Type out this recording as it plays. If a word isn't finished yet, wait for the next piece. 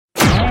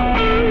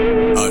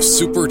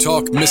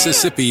SuperTalk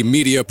Mississippi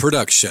media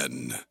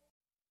production.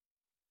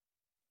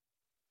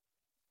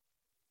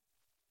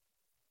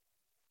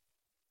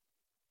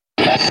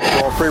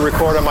 I'll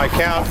pre-record on my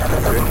count.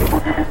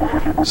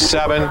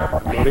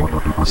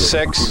 7,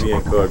 6,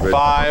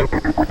 5,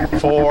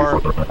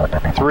 4,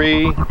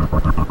 3,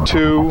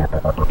 2.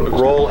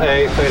 Roll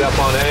A, fade up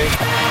on A.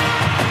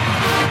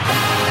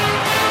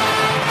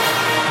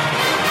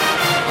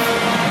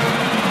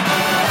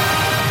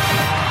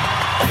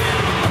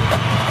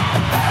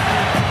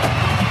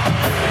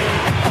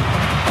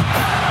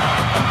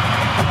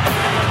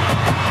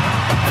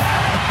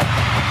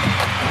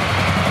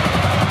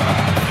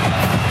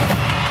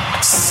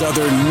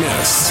 Southern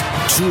Miss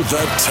to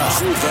the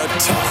top.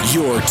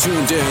 You're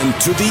tuned in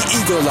to the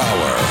Eagle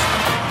Hour.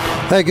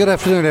 Hey, good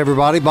afternoon,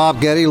 everybody. Bob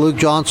Getty, Luke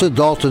Johnson,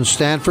 Dalton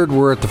Stanford.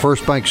 We're at the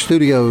First Bank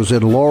Studios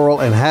in Laurel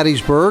and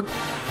Hattiesburg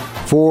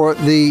for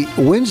the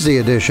Wednesday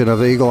edition of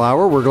the Eagle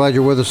Hour. We're glad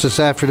you're with us this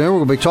afternoon. We're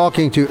going to be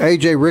talking to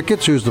A.J.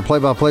 Ricketts, who's the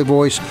play-by-play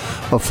voice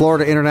of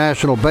Florida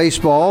International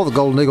Baseball, the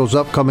Golden Eagles'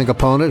 upcoming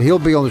opponent. He'll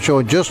be on the show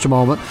in just a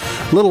moment.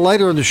 A little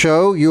later in the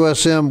show,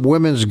 USM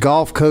women's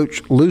golf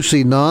coach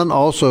Lucy Nunn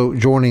also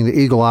joining the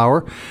Eagle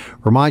Hour.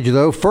 Remind you,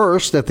 though,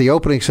 first that the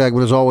opening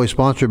segment is always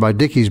sponsored by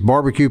Dickey's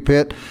Barbecue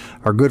Pit.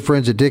 Our good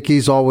friends at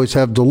Dickey's always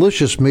have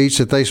delicious meats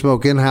that they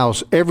smoke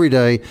in-house every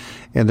day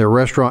in their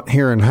restaurant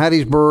here in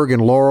Hattiesburg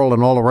and Laurel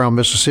and all around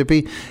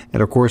Mississippi.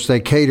 And, of course,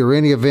 they cater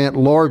any event,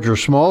 large or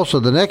small.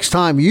 So the next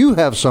time you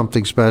have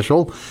something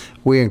special,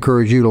 we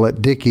encourage you to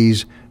let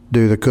Dickey's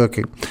do the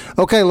cooking.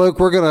 Okay, Luke,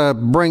 we're going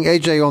to bring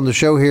AJ on the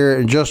show here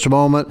in just a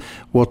moment.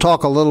 We'll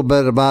talk a little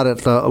bit about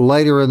it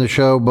later in the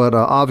show, but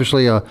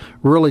obviously a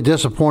really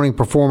disappointing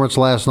performance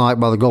last night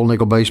by the Golden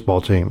Eagle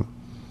baseball team.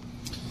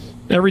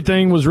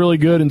 Everything was really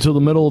good until the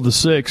middle of the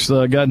sixth.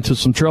 Got into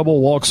some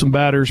trouble, walked some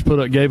batters,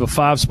 gave a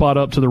 5-spot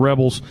up to the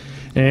Rebels,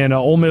 and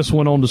Ole Miss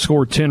went on to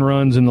score 10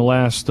 runs in the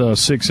last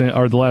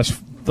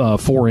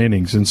 4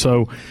 innings. And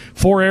so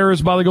 4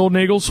 errors by the Golden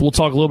Eagles. We'll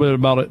talk a little bit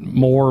about it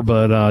more,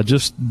 but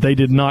just they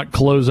did not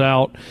close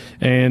out.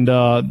 And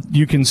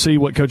you can see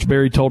what Coach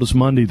Berry told us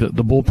Monday, that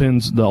the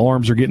bullpens, the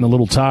arms are getting a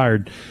little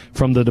tired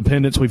from the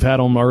dependence we've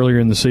had on them earlier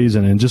in the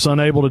season and just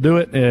unable to do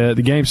it.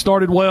 The game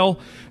started well,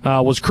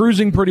 was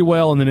cruising pretty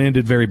well, and then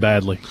ended very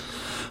badly.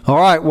 All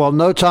right, well,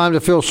 no time to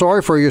feel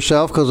sorry for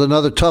yourself because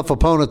another tough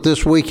opponent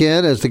this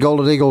weekend as the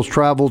Golden Eagles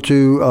travel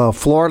to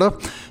Florida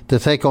to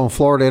take on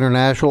Florida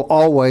International,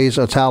 always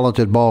a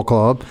talented ball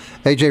club.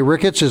 A.J.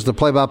 Ricketts is the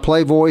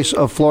play-by-play voice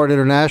of Florida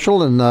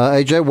International. And,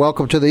 A.J.,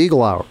 welcome to the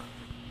Eagle Hour.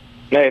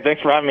 Hey,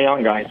 thanks for having me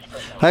on, guys.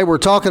 Hey, we're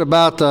talking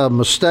about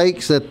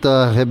mistakes that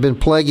have been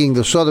plaguing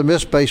the Southern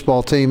Miss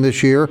baseball team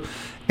this year,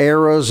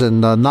 errors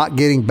and not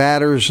getting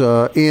batters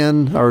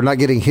in or not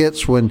getting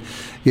hits when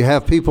you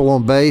have people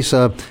on base.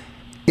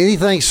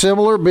 Anything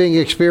similar being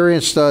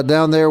experienced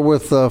down there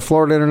with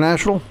Florida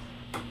International?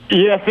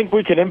 Yeah, I think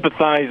we can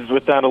empathize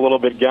with that a little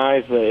bit,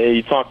 guys.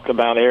 You talk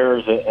about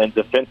errors, and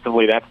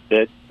defensively, that's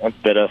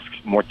bit us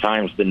more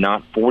times than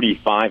not.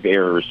 45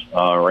 errors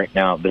right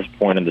now at this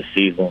point in the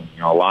season.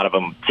 You know, a lot of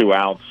them 2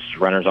 outs,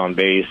 runners on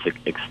base,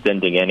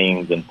 extending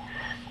innings, and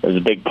it was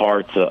a big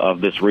part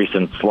of this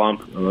recent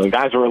slump. The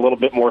guys were a little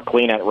bit more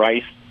clean at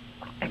Rice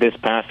this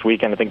past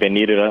weekend. I think they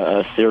needed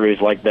a series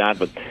like that,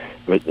 but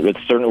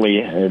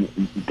certainly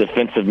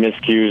defensive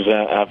miscues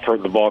have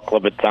hurt the ball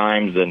club at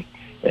times, and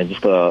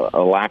just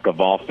a lack of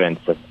offense.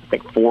 I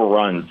think 4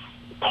 runs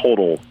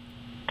total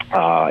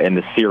in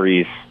the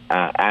series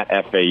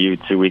at FAU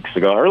 2 weeks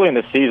ago. Early in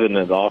the season,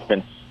 the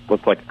offense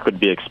looked like it could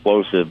be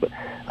explosive. But,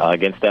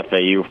 against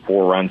FAU,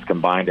 4 runs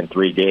combined in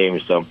 3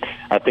 games. So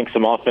I think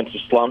some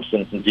offensive slumps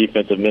and some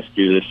defensive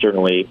miscues have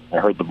certainly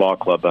hurt the ball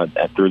club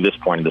through this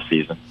point of the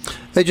season.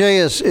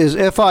 AJ, is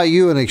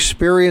FIU an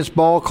experienced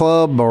ball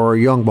club or a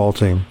young ball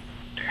team?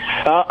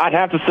 I'd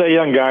have to say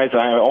young guys.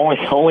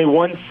 Only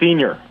one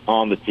senior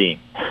on the team.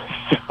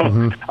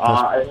 So,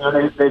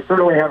 they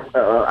certainly have,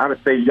 I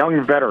would say,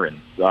 young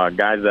veterans,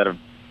 guys that have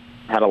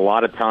had a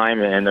lot of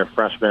time in their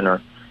freshman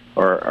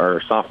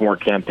or sophomore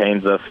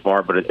campaigns thus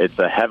far. But it's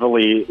a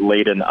heavily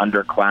laden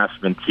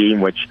underclassmen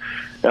team, which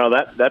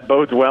that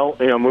bodes well.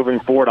 Moving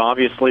forward,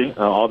 obviously,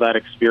 all that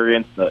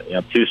experience,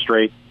 2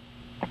 straight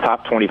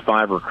top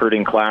 25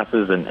 recruiting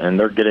classes, and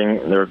they're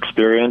getting their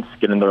experience,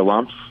 getting their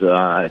lumps.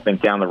 I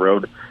think down the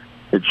road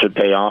it should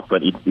pay off,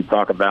 but you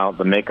talk about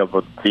the makeup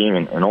of the team,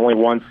 and only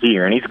one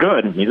senior, and he's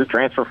good. He's a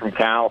transfer from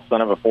Cal,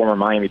 son of a former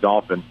Miami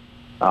Dolphin,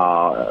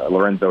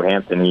 Lorenzo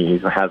Hampton. He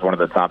has one of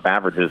the top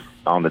averages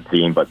on the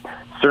team, but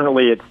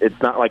certainly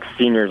it's not like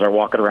seniors are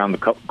walking around the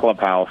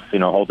clubhouse,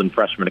 holding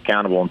freshmen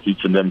accountable and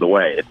teaching them the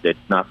way. It's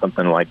not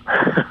something like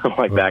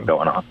that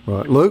going on.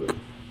 Right. Luke?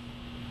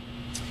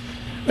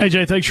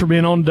 AJ, thanks for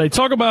being on today.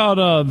 Talk about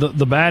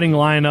the batting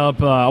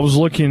lineup. I was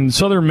looking.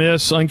 Southern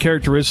Miss,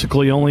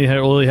 uncharacteristically, only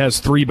really has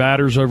 3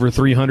 batters over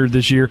 300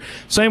 this year.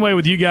 Same way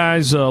with you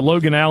guys.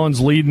 Logan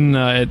Allen's leading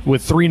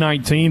with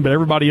 319, but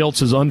everybody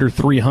else is under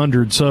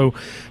 300. So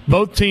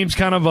both teams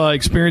kind of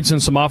experiencing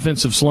some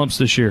offensive slumps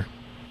this year.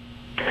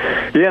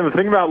 Yeah, the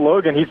thing about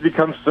Logan, he's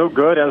become so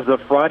good as a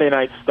Friday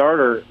night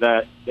starter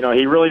that,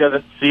 he really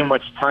doesn't see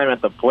much time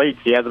at the plate.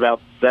 He has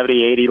about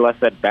 70, 80 less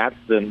at-bats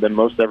than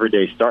most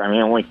everyday starters. I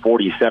mean, only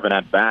 47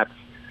 at-bats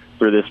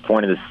through this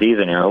point of the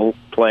season.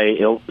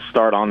 He'll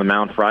start on the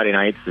mound Friday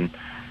nights and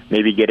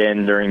maybe get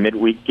in during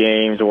midweek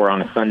games or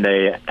on a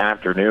Sunday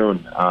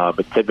afternoon.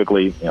 But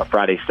typically,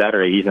 Friday,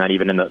 Saturday, he's not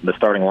even in the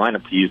starting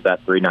lineup to use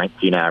that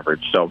 319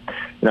 average. So,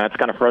 that's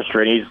kind of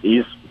frustrating.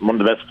 He's one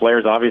of the best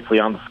players, obviously,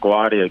 on the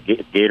squad. A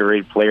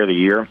Gatorade Player of the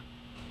Year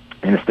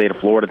in the state of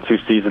Florida 2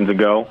 seasons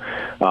ago.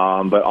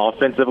 But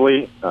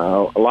offensively,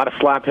 a lot of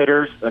slap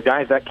hitters,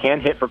 guys that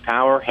can hit for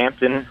power.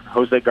 Hampton,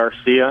 Jose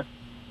Garcia,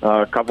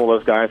 a couple of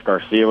those guys.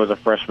 Garcia was a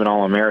freshman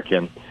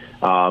All-American.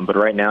 But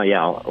right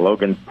now,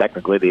 Logan's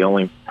technically the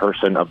only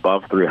person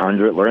above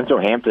 300. Lorenzo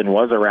Hampton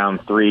was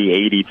around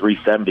 380,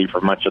 370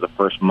 for much of the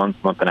first month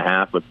and a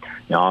half. But,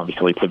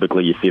 obviously,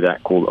 typically you see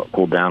that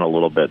cool down a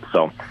little bit.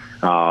 So,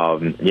 it's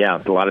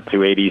a lot of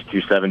 280s,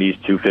 270s,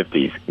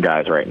 250s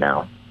guys right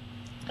now.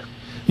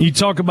 You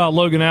talk about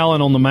Logan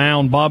Allen on the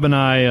mound. Bob and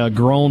I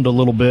groaned a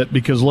little bit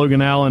because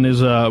Logan Allen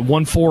is a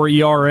 1.4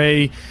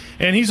 ERA,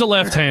 and he's a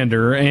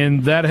left-hander,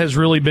 and that has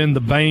really been the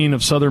bane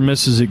of Southern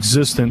Miss's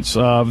existence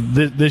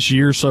this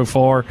year so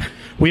far.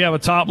 We have a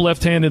top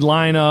left-handed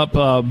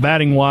lineup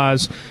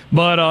batting-wise,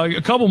 but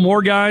a couple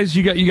more guys.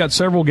 You got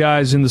several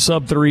guys in the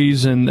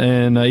sub-threes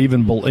and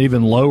even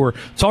lower.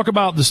 Talk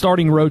about the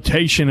starting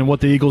rotation and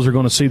what the Eagles are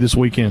going to see this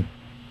weekend.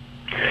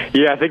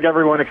 Yeah, I think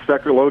everyone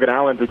expected Logan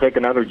Allen to take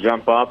another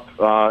jump up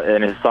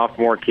in his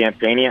sophomore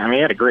campaign. I mean,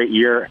 he had a great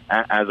year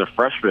as a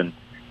freshman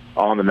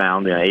on the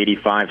mound.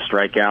 85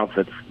 strikeouts.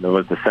 That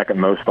was the second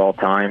most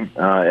all-time in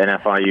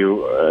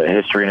FIU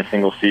history in a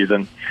single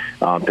season.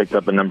 Picked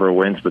up a number of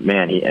wins, but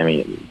man,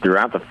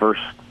 throughout the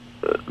first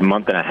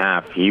month and a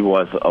half, he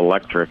was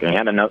electric. And he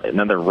had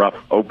another rough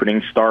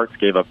opening start.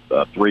 Gave up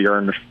 3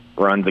 earned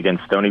runs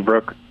against Stony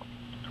Brook,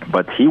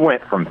 but he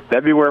went from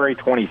February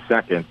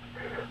 22nd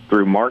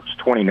through March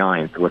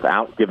 29th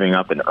without giving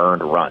up an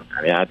earned run.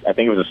 I mean, I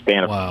think it was a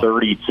span of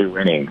 32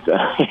 innings.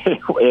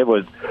 It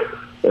was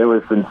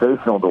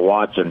sensational to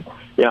watch, and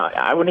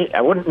I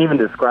wouldn't even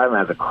describe him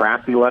as a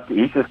crafty lefty.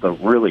 He's just a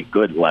really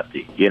good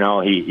lefty. He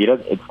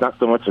doesn't. It's not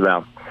so much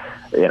about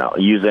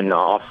using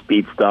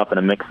off-speed stuff and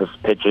a mix of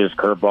pitches,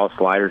 curveball,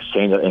 sliders,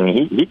 changeup. I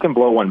mean, he can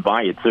blow one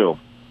by you too.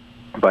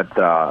 But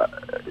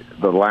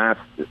the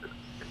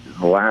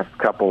last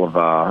couple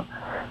of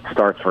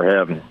starts for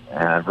him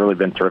have really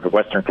been terrific.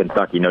 Western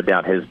Kentucky, no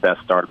doubt his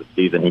best start of the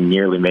season. He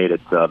nearly made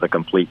it the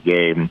complete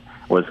game.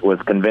 Was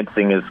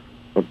convincing his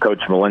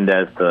Coach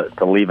Melendez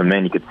to leave him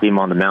in. You could see him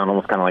on the mound,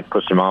 almost kind of like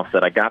push him off,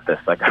 said, I got this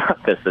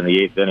in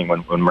the 8th inning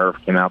when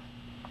Murph came out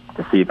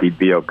to see if he'd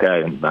be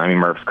okay. And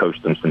Murph's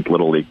coached him since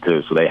Little League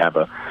too, so they have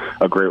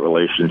a great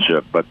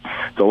relationship. But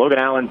so Logan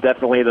Allen's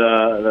definitely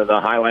the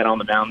highlight on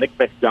the mound. Nick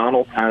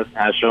McDonald has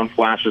shown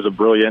flashes of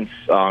brilliance.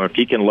 If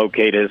he can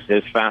locate his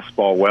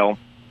fastball well,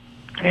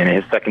 and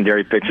his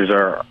secondary pitches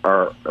are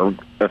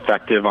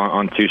effective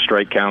on 2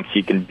 strike counts,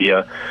 he can be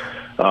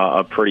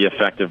a pretty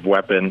effective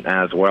weapon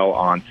as well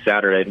on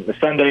Saturday. The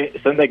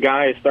Sunday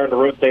guy is starting to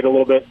rotate a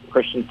little bit.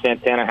 Christian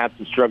Santana had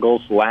some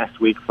struggles last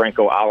week.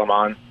 Franco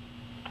Alaman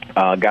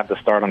got the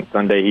start on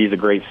Sunday. He's a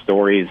great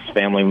story. His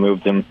family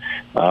moved him.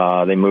 They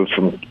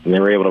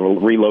were able to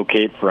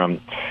relocate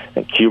from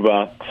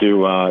Cuba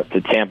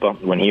to Tampa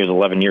when he was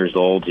 11 years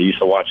old. He used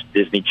to watch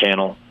Disney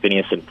Channel,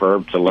 Phineas and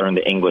Ferb, to learn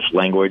the English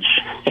language.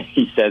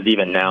 He says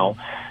even now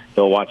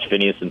he'll watch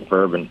Phineas and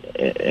Ferb,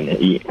 and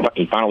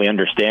he finally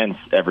understands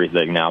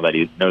everything now that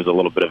he knows a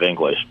little bit of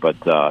English.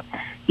 But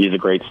he's a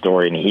great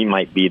story, and he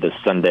might be the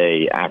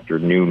Sunday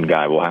afternoon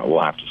guy. We'll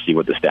have to see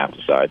what the staff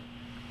decides.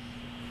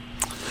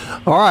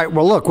 All right.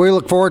 Well, look, we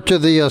look forward to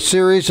the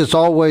series. It's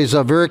always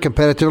very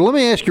competitive. Let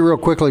me ask you real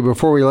quickly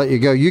before we let you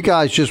go. You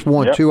guys just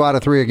won 2 out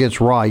of 3 against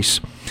Rice.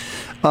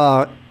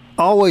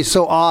 Always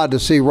so odd to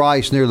see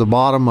Rice near the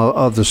bottom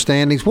of the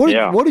standings.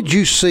 What did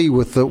you see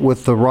with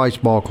the Rice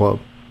ball club?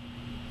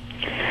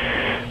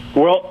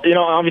 Well,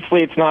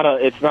 obviously it's not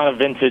a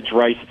vintage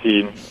Rice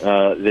team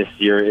this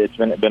year. It's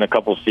been a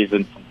couple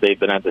seasons since they've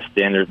been at the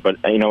standard.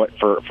 But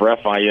for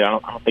FIU, I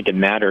don't think it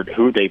mattered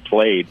who they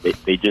played.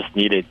 They just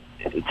needed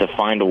to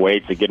find a way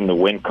to get in the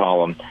win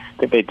column. I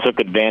think they took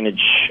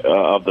advantage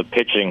of the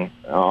pitching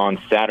on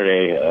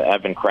Saturday.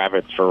 Evan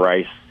Kravitz for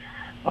Rice,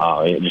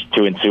 just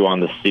 2-2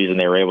 on the season.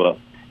 They were able to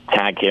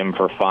tag him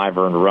for 5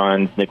 earned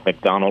runs. Nick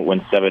McDonald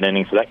went 7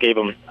 innings, so that gave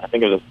them. I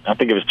think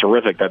it was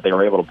terrific that they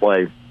were able to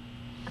play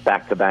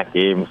back-to-back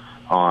games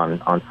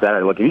on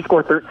Saturday. Look, if you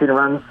score 13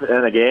 runs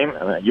in a game,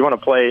 you want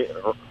to play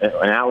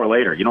an hour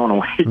later. You don't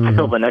want to wait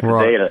until the next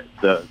day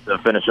to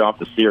finish off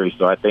the series.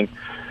 So I think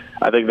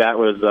that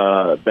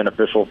was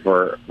beneficial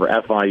for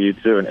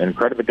FIU too. And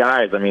credit the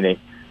guys. I mean,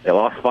 they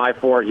lost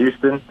 5-4 at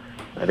Houston.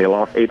 They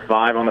lost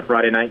 8-5 on the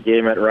Friday night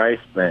game at Rice.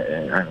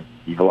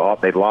 They've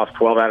lost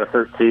 12 out of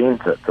 13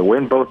 to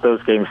win both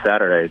those games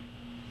Saturday.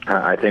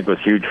 I think was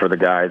huge for the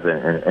guys,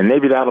 and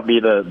maybe that'll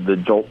be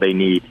the jolt they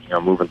need,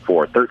 moving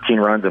forward. 13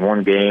 runs in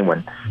one game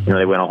when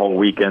they went a whole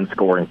weekend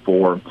scoring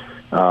 4.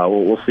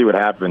 we'll see what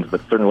happens.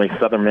 But certainly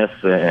Southern Miss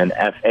and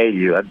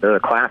FAU, they're the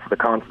class of the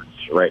conference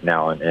right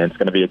now, and it's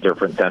going to be a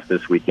different test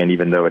this weekend,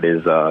 even though it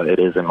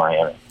is in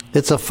Miami.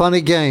 It's a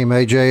funny game,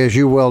 AJ, as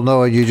you well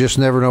know, and you just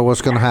never know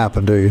what's going to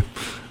happen, do you?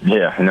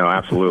 Yeah, no,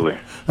 absolutely.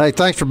 Hey,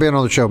 thanks for being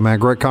on the show, man.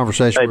 Great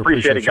conversation. I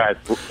appreciate it, guys.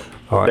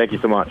 All right. Thank you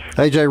so much.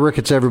 AJ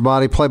Ricketts,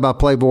 everybody,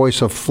 play-by-play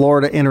voice of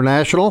Florida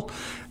International,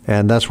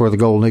 and that's where the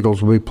Golden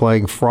Eagles will be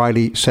playing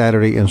Friday,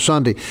 Saturday, and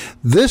Sunday.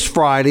 This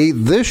Friday,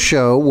 this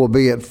show will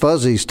be at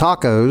Fuzzy's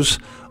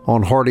Tacos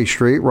on Hardy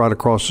Street, right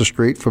across the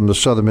street from the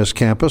Southern Miss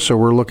campus. So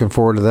we're looking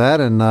forward to that.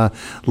 And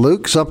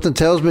Luke, something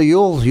tells me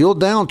you'll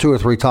down 2 or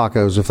 3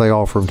 tacos if they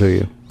offer them to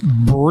you.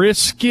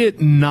 Brisket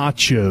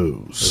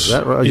nachos. Is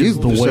that right? Is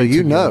the way so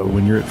you to know go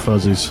when you're at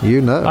Fuzzy's.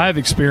 You know. I have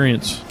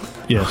experience.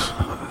 Yes.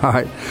 All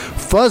right.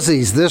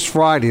 Fuzzy's this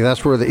Friday.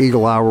 That's where the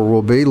Eagle Hour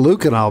will be.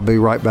 Luke and I will be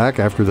right back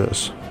after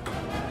this.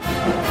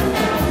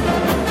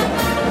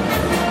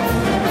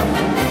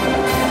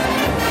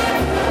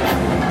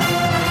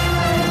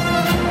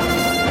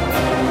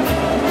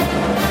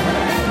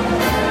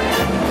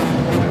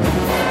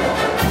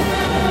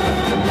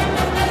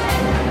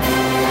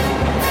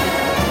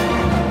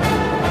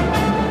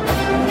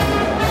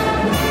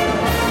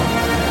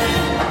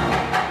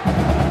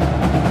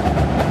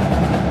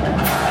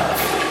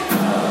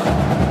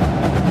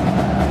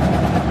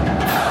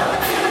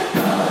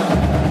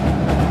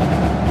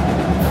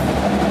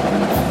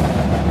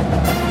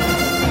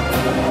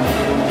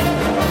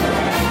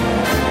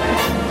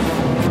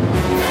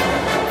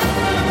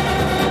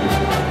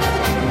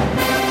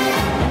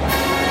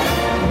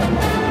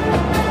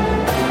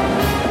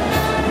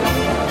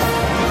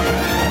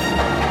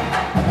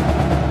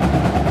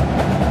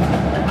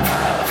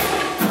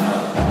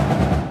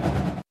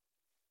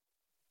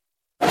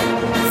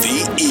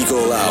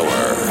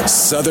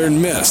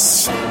 Southern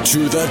Miss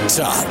to the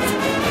top.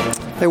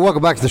 Hey,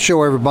 welcome back to the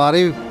show,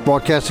 everybody.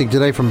 Broadcasting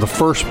today from the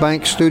First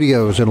Bank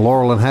Studios in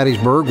Laurel and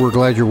Hattiesburg. We're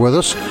glad you're with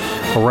us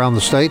around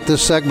the state.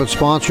 This segment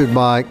sponsored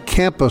by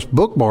Campus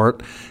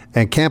Bookmart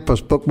and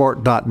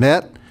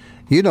campusbookmart.net.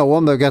 You know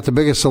them. They've got the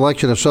biggest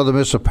selection of Southern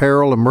Miss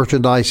apparel and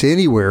merchandise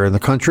anywhere in the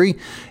country.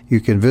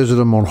 You can visit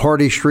them on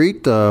Hardy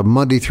Street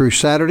Monday through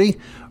Saturday,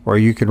 or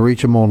you can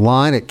reach them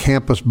online at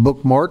Campus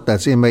Bookmart.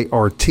 That's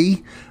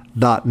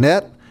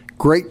MART.net.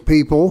 Great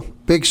people,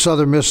 big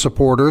Southern Miss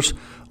supporters,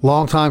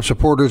 longtime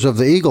supporters of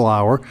the Eagle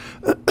Hour.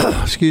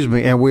 Excuse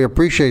me, and we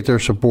appreciate their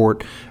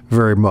support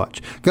very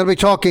much. Going to be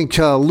talking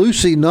to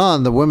Lucy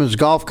Nunn, the women's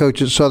golf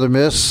coach at Southern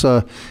Miss,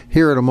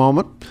 here in a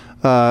moment.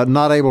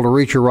 Not able to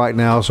reach her right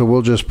now, so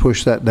we'll just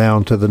push that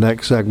down to the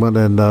next segment,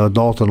 and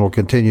Dalton will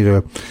continue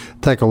to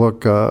take a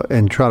look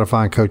and try to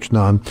find Coach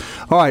Nunn.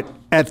 All right,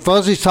 at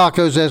Fuzzy's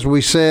Tacos, as we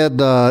said,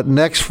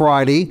 this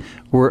Friday,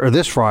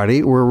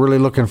 we're really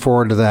looking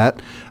forward to that.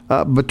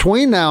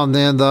 Between now and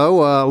then,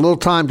 though, a little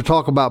time to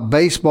talk about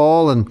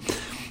baseball. And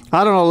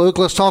I don't know, Luke,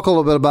 let's talk a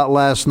little bit about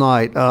last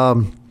night.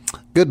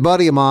 Good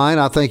buddy of mine,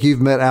 I think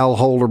you've met Al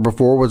Holder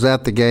before, was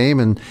at the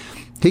game. And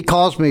he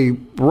calls me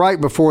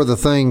right before the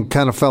thing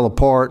kind of fell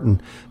apart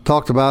and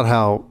talked about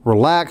how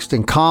relaxed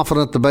and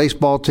confident the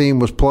baseball team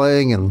was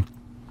playing and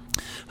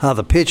how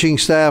the pitching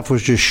staff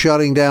was just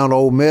shutting down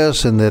Ole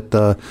Miss, and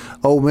that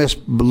Ole Miss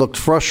looked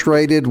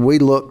frustrated. We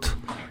looked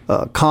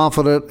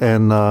confident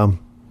and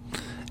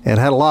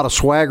had a lot of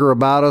swagger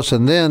about us.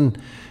 And then,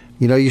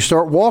 you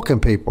start walking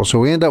people. So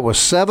we end up with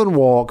 7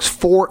 walks,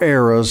 4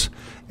 errors,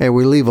 and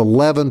we leave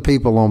 11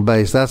 people on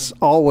base. That's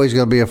always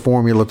going to be a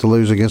formula to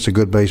lose against a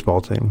good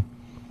baseball team.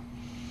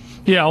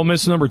 Yeah, Ole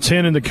Miss number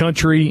 10 in the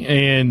country,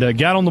 and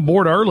got on the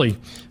board early.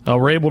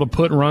 We're able to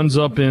put runs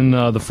up in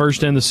the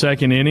first and the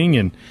second inning,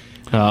 and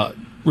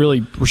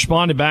really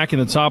responded back in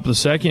the top of the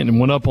second and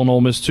went up on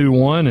Ole Miss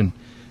 2-1,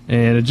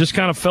 and it just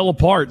kind of fell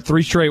apart.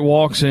 3 straight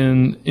walks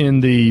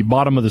in the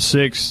bottom of the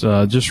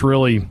 6th. Just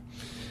really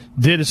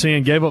did us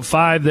in. Gave up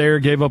 5 there,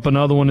 gave up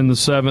another one in the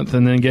 7th,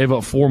 and then gave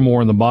up 4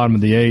 more in the bottom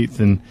of the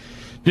 8th. And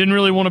didn't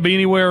really want to be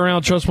anywhere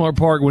around Trustmark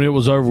Park when it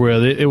was over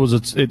with.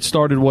 It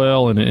started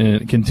well and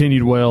it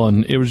continued well,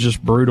 and it was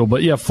just brutal.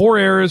 But, yeah, 4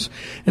 errors.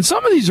 And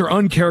some of these are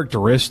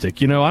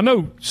uncharacteristic. I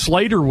know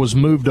Slater was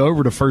moved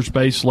over to first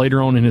base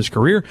later on in his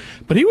career,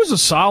 but he was a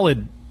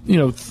solid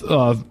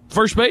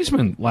first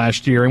baseman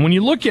last year. And when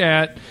you look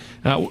at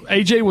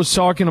AJ was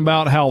talking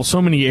about how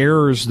so many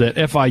errors that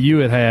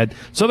FIU had.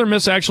 Southern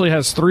Miss actually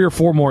has 3 or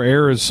 4 more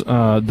errors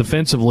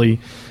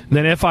defensively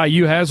than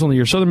FIU has on the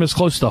year. Southern Miss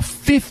close to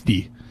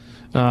 50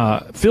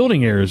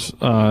 fielding errors,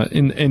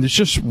 and it's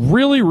just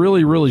really,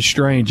 really, really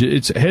strange.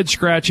 It's head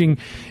scratching.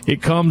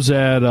 It comes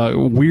at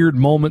weird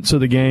moments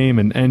of the game,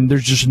 and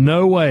there's just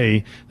no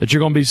way that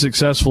you're going to be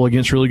successful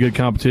against really good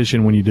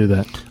competition when you do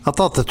that. I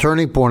thought the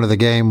turning point of the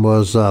game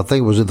was, I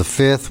think it was in the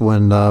 5th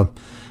when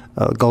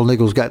Golden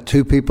Eagles got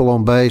 2 people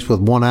on base with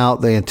 1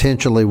 out. They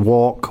intentionally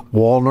walk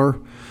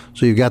Wallner,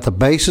 so you've got the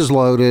bases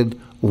loaded,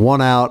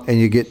 1 out, and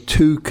you get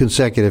 2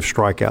 consecutive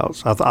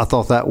strikeouts. I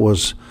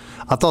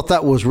thought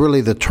that was really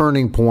the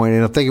turning point,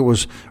 and I think it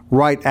was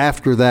right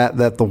after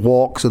that the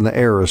walks and the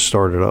errors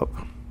started up.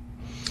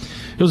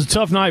 was a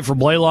tough night for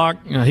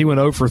Blaylock. He went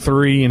 0 for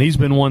 3, and he's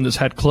been one that's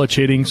had clutch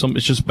hitting.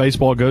 It's just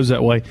baseball goes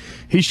that way.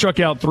 He struck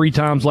out 3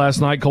 times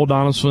last night. Cole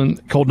Donaldson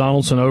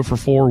 0 for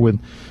 4 with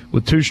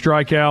 2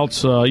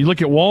 strikeouts. You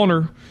look at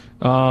Wallner.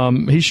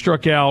 He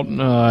struck out.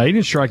 He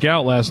didn't strike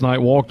out last night.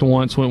 Walked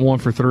once, went 1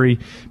 for 3.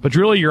 But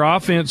really, your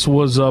offense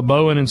was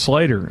Bowen and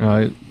Slater.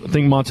 I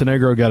think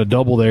Montenegro got a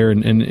double there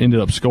and ended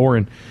up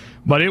scoring.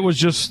 But it was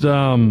just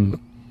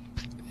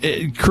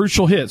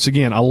crucial hits.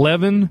 Again,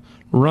 11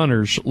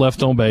 runners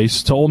left on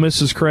base. To Ole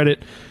Miss's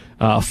credit,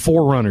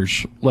 4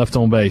 runners left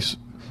on base.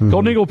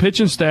 Golden Eagle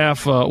pitching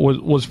staff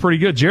was pretty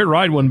good. Jared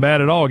Wright wasn't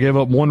bad at all. Gave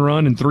up 1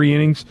 run in 3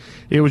 innings.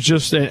 It was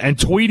just – and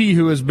Tweedy,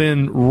 who has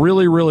been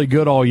really, really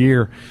good all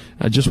year,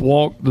 just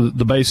walked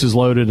the bases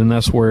loaded, and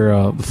that's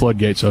where the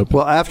floodgates open.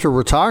 Well, after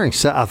retiring,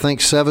 I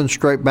think 7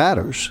 straight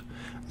batters,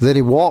 then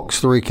he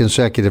walks 3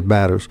 consecutive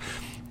batters.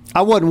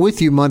 I wasn't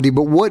with you Monday,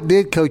 but what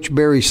did Coach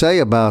Berry say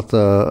about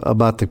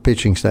the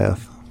pitching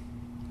staff?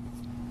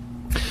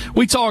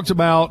 We talked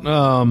about,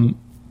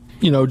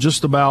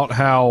 just about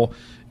how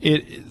 –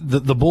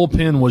 the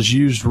bullpen was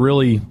used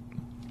really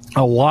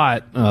a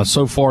lot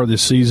so far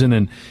this season,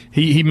 and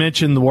he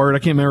mentioned the word, I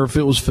can't remember if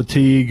it was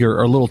fatigue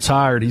or a little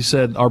tired. He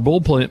said our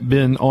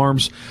bullpen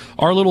arms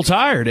are a little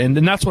tired, and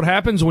that's what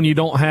happens when you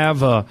don't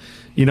have a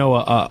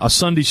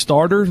Sunday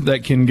starter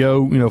that can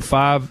go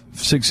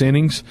 5-6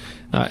 innings.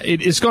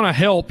 It's going to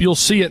help. You'll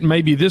see it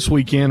maybe this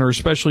weekend or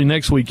especially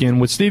next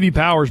weekend with Stevie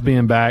Powers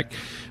being back.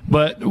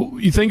 But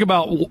you think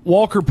about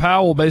Walker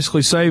Powell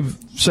basically saved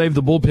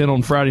the bullpen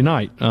on Friday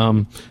night.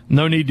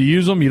 No need to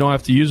use them. You don't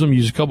have to use them.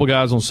 Use a couple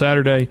guys on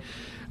Saturday.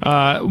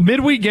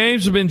 Midweek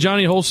games have been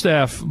Johnny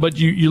Holstaff, but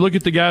you look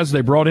at the guys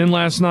they brought in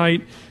last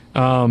night.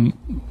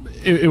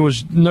 It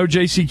was no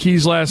J.C.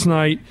 Keys last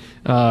night.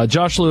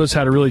 Josh Lewis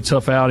had a really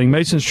tough outing.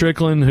 Mason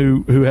Strickland,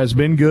 who has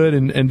been good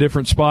in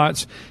different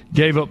spots,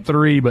 gave up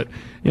 3. But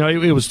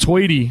it was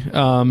Tweedy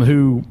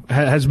who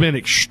has been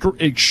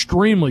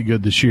extremely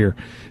good this year.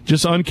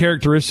 Just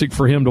uncharacteristic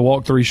for him to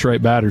walk 3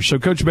 straight batters. So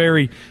Coach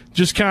Berry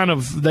just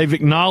they've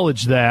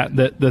acknowledged that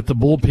the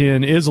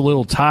bullpen is a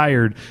little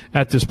tired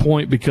at this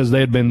point because they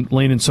had been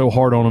leaning so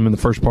hard on him in the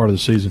first part of the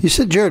season. You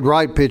said Jared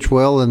Wright pitched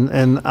well,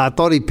 and I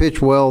thought he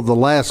pitched well the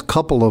last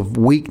couple of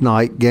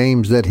weeknight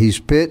games that he's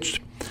pitched.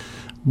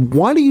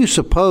 Why do you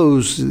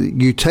suppose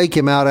you take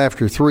him out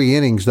after 3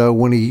 innings, though,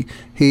 when he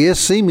is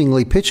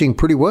seemingly pitching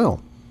pretty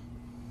well?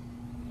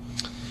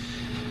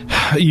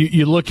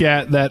 You look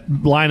at that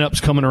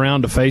lineup's coming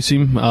around to face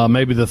him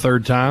maybe the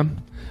 3rd time.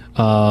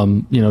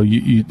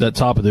 That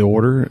top of the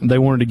order. They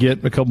wanted to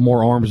get a couple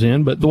more arms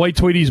in, but the way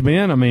Tweedy's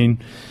been,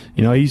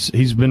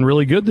 he's been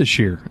really good this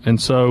year. And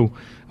so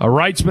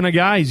Wright's been a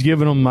guy, he's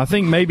given them, I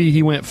think maybe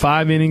he went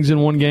 5 innings in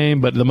one game,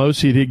 but the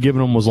most he had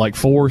given them was like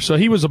 4. So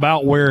he was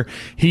about where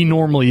he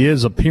normally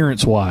is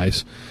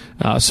appearance-wise.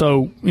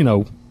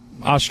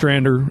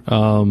 Ostrander,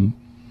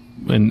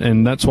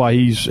 and that's why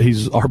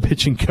he's our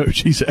pitching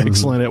coach. He's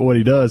excellent at what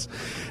he does.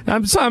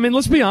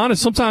 Let's be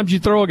honest. Sometimes you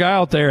throw a guy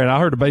out there, and I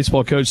heard a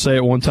baseball coach say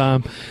it one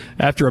time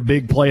after a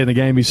big play in the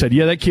game. He said,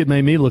 "Yeah, that kid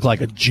made me look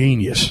like a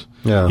genius."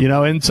 Yeah.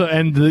 And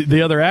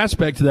the other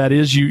aspect to that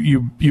is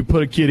you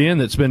put a kid in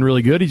that's been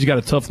really good. He's got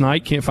a tough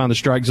night, can't find the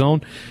strike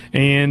zone,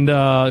 and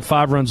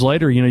 5 runs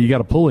later, you got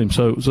to pull him.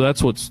 So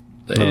that's what's.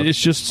 It's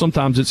just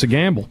sometimes it's a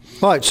gamble.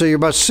 All right, so you're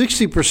about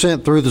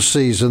 60% through the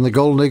season. The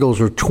Golden Eagles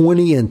are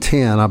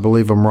 20-10. I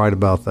believe I'm right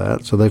about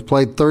that. So they've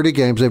played 30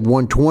 games. They've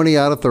won 20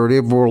 out of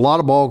 30. For a lot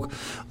of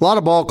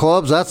ball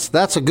clubs,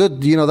 that's a good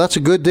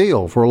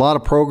deal. For a lot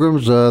of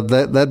programs,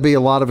 that'd be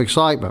a lot of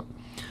excitement.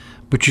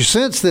 But you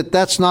sense that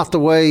that's not the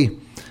way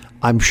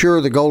I'm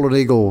sure the Golden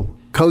Eagle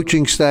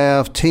coaching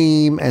staff,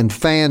 team, and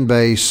fan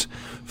base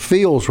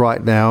feels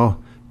right now,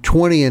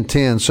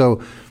 20-10. So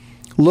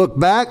look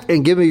back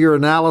and give me your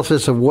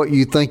analysis of what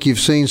you think you've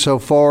seen so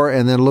far,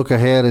 and then look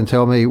ahead and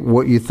tell me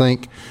what you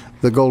think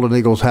the Golden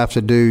Eagles have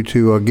to do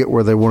to get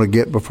where they want to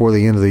get before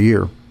the end of the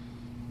year.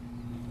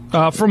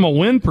 From a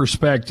win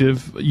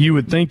perspective, you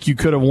would think you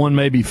could have won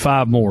maybe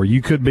 5 more.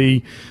 You could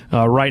be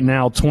right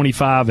now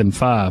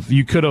 25-5.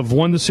 You could have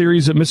won the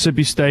series at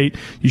Mississippi State.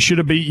 You should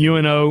have beat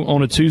UNO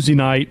on a Tuesday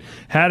night.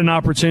 Had an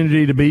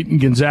opportunity to beat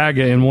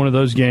Gonzaga in one of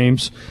those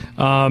games,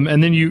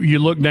 and then you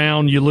look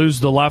down. You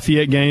lose the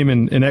Lafayette game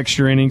in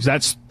extra innings.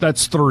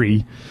 That's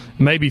 3,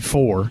 maybe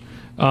 4.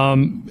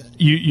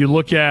 You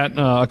look at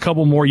a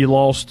couple more you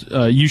lost.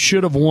 You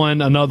should have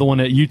won another one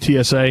at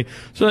UTSA.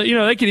 So,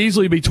 they could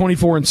easily be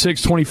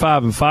 24-6,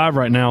 25-5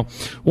 right now.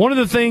 One of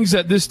the things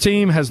that this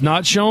team has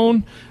not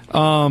shown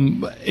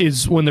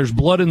is when there's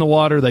blood in the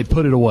water, they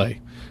put it away.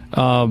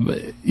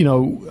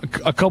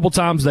 A couple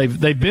times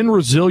they've been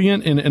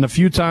resilient, and a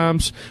few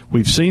times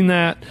we've seen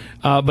that.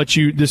 But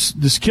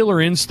this killer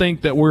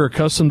instinct that we're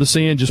accustomed to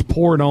seeing, just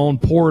pour it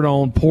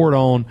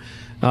on.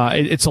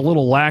 It's a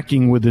little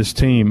lacking with this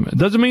team. It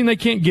doesn't mean they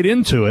can't get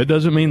into it.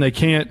 Doesn't mean they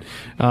can't,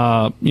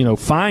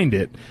 find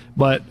it.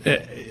 But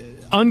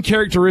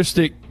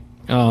uncharacteristic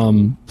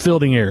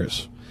fielding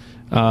errors,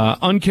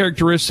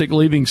 uncharacteristic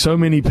leaving so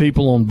many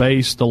people on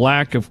base, the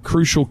lack of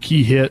crucial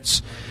key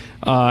hits.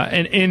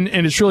 And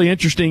it's really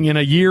interesting. In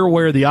a year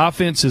where the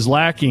offense is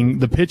lacking,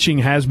 the pitching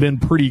has been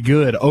pretty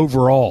good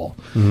overall.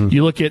 Mm-hmm.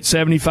 You look at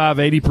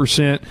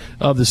 75-80%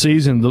 of the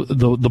season, the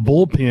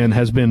bullpen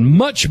has been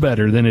much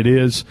better than it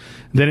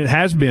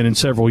has been in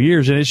several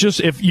years. And it's just,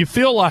 if you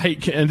feel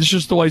like, and it's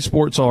just the way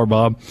sports are,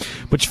 Bob,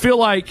 but you feel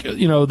like,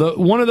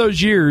 one of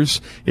those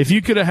years, if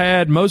you could have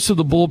had most of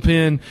the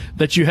bullpen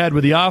that you had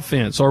with the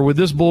offense, or with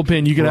this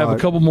bullpen, you could have a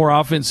couple more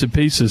offensive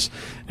pieces,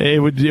 it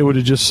would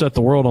have just set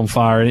the world on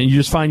fire. And you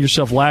just find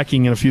yourself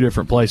lacking in a few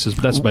different places.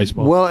 But that's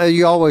baseball. Well,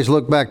 you always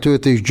look back to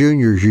it, these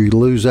juniors you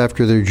lose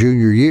after their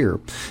junior year.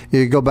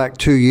 You go back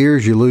 2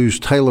 years, you lose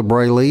Taylor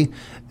Braley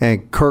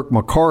and Kirk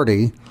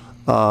McCarty.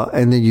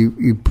 And then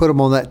you put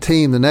them on that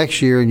team the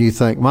next year, and you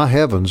think, my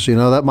heavens,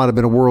 that might have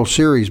been a World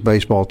Series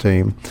baseball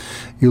team.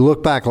 You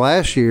look back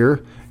last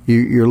year,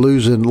 you're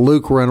losing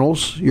Luke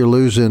Reynolds, you're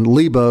losing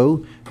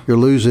Lebo, you're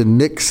losing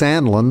Nick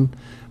Sandlin.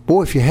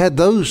 Boy, if you had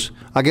those,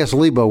 I guess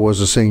Lebo was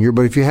a senior,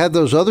 but if you had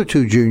those other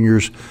two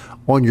juniors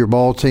on your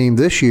ball team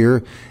this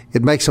year,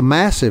 it makes a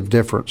massive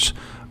difference.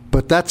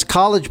 But that's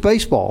college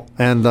baseball,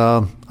 and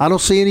I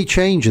don't see any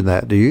change in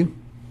that, do you?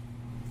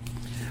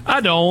 I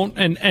don't,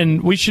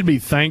 and we should be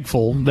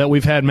thankful that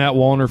we've had Matt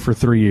Wallner for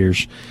 3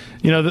 years.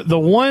 The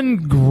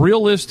one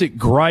realistic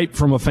gripe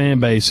from a fan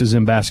base is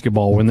in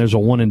basketball when there's a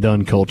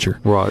one-and-done culture.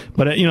 Right.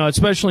 But,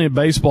 especially in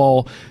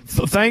baseball,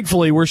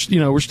 thankfully, we're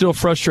still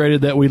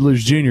frustrated that we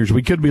lose juniors.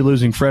 We could be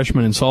losing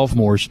freshmen and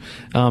sophomores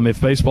if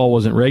baseball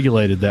wasn't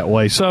regulated that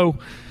way. So,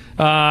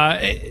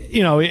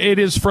 it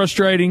is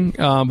frustrating,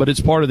 but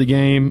it's part of the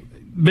game.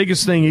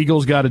 Biggest thing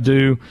Eagles got to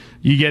do,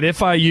 you get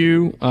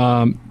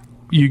FIU,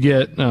 you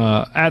get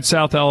at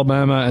South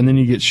Alabama, and then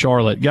you get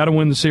Charlotte. Got to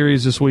win the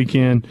series this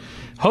weekend.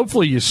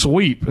 Hopefully you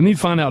sweep. I need to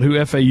find out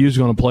who FAU is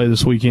going to play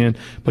this weekend.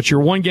 But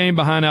you're one game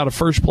behind out of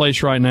first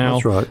place right now.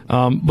 That's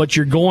right. But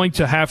you're going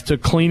to have to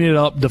clean it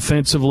up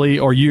defensively,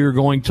 or you're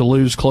going to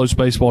lose close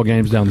baseball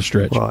games down the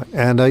stretch. Right.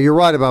 And you're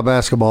right about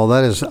basketball.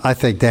 That is, I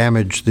think,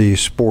 damaged the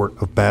sport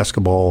of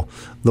basketball,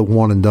 the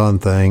one-and-done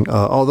thing.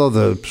 Although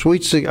the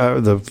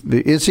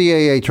the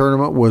NCAA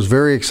tournament was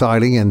very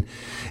exciting. And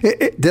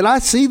did I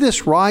see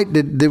this right?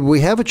 Did we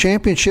have a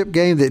championship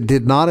game that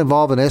did not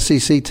involve an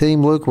SEC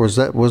team, Luke, or was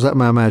that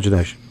my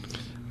imagination?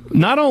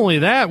 Not only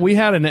that, we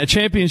had a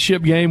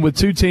championship game with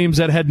two teams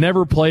that had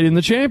never played in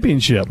the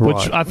championship,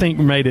 which I think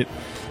made it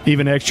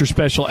even extra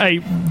special. Hey,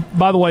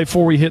 by the way,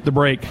 before we hit the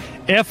break,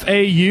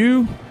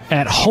 FAU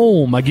at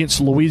home against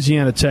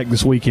Louisiana Tech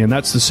this weekend.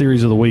 That's the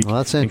series of the week. Well,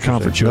 that's in interesting.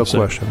 Conference No USA.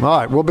 question. All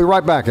right, we'll be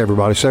right back,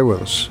 everybody. Stay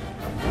with us.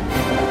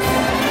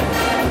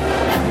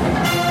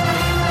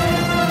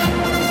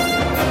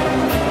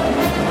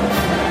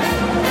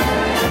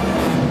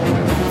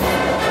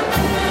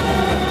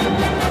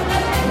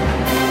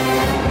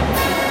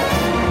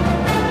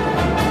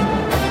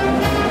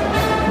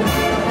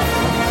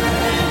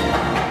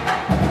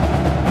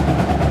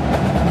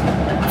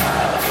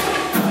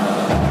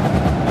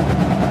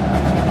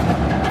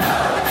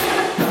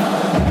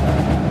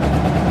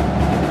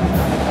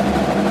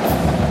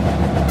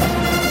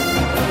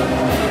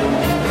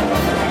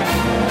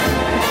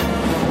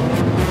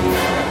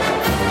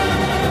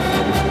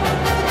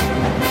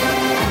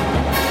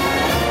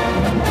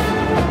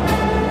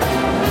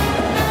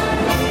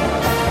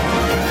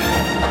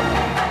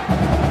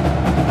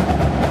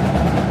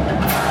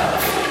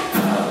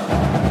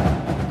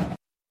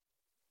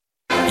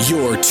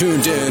 You're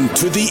tuned in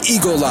to the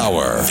Eagle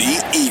Hour.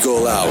 The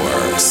Eagle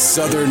Hour.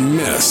 Southern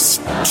Miss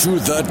to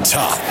the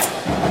top.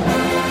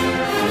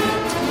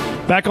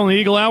 Back on the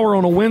Eagle Hour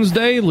on a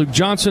Wednesday, Luke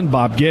Johnson,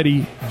 Bob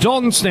Getty,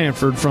 Dalton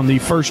Stanford from the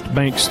First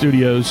Bank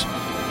Studios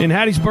in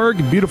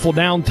Hattiesburg, beautiful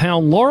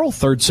downtown Laurel.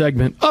 Third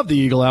segment of the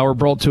Eagle Hour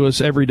brought to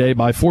us every day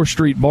by 4th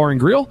Street Bar and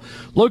Grill,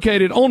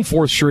 located on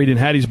 4th Street in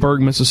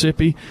Hattiesburg,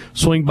 Mississippi.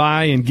 Swing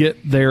by and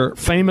get their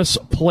famous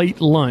plate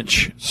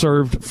lunch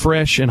served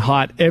fresh and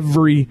hot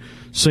every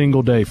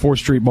single day. 4th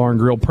Street Bar and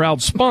Grill,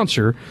 proud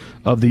sponsor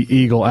of the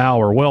Eagle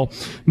Hour. Well,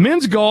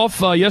 men's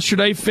golf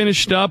yesterday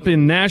finished up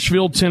in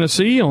Nashville,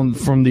 Tennessee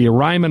from the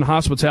Ryman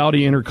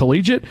Hospitality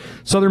Intercollegiate.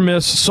 Southern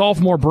Miss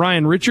sophomore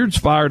Brian Richards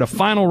fired a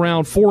final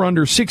round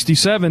 4-under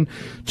 67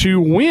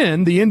 to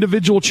win the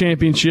individual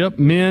championship.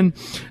 Men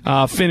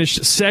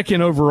finished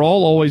second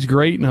overall. Always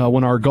great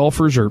when our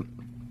golfers are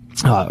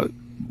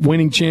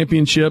winning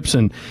championships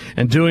and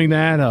doing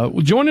that.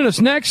 Joining us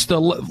next,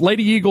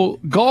 Lady Eagle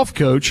golf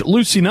coach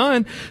Lucy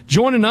Nunn,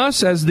 joining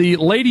us as the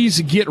ladies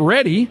get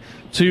ready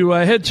to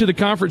head to the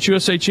Conference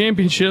USA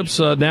Championships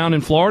down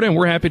in Florida, and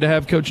we're happy to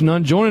have Coach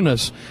Nunn joining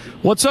us.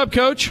 What's up,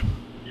 Coach?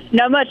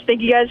 Not much.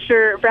 Thank you guys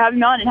for having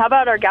me on. And how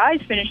about our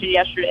guys finishing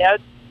yesterday? That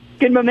was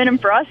good momentum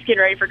for us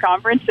getting ready for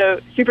conference,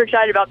 so super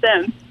excited about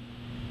them.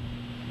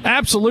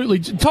 Absolutely.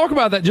 Talk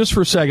about that just for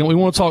a second. We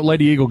want to talk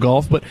Lady Eagle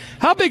golf, but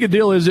how big a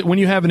deal is it when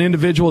you have an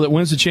individual that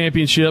wins the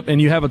championship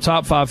and you have a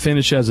top 5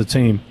 finish as a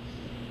team?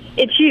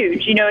 It's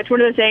huge. It's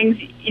one of those things,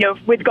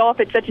 with golf,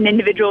 it's such an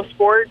individual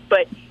sport,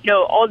 but,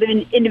 all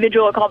the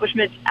individual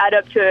accomplishments add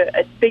up to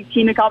a big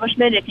team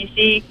accomplishment. If you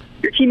see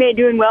your teammate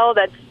doing well,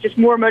 that's just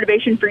more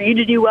motivation for you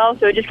to do well.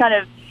 So it just kind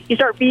of, you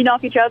start feeding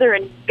off each other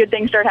and good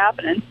things start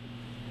happening.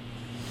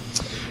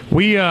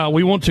 We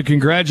want to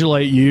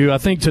congratulate you. I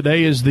think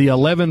today is the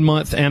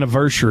 11-month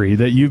anniversary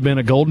that you've been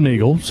a Golden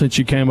Eagle since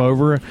you came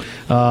over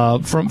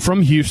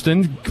from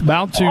Houston.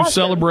 About to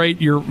celebrate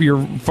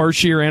your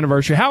first year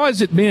anniversary. How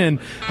has it been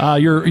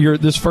your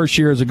this first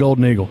year as a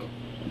Golden Eagle?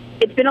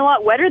 It's been a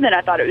lot wetter than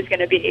I thought it was going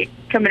to be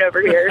coming over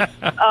here,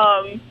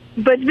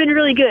 but it's been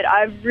really good.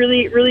 I've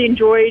really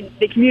enjoyed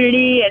the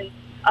community and.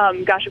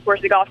 Of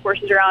course, the golf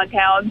courses around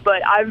town,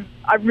 but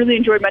I've really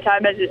enjoyed my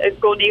time as a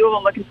Golden Eagle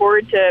and looking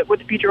forward to what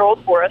the future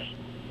holds for us.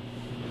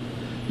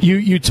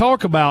 You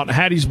talk about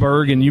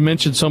Hattiesburg, and you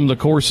mentioned some of the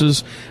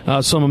courses,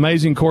 some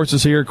amazing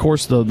courses here. Of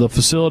course, the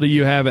facility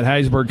you have at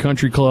Hattiesburg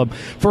Country Club.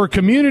 For a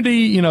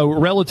community,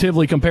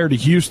 relatively compared to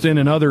Houston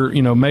and other,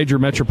 major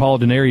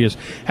metropolitan areas,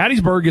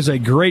 Hattiesburg is a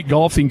great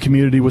golfing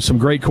community with some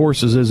great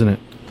courses, isn't it?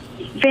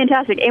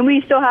 Fantastic. And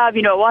we still have,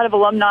 a lot of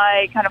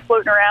alumni kind of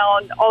floating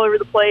around all over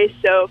the place,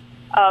 so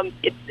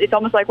it's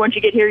almost like once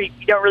you get here, you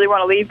don't really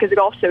want to leave because the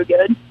golf's so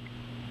good.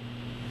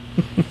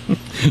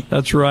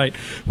 That's right.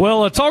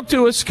 Well, talk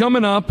to us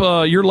coming up.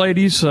 Your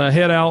ladies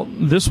head out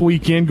this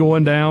weekend,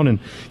 going down and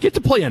get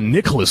to play a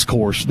Nicklaus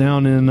course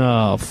down in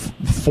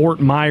Fort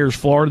Myers,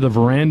 Florida, the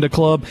Veranda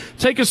Club.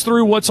 Take us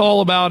through what's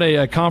all about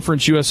a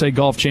Conference USA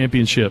Golf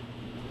Championship.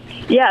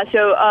 Yeah,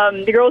 so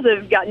the girls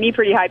have gotten me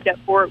pretty hyped up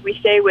for it. We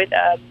stay with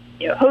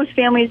host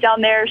families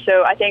down there,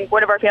 so I think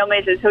one of our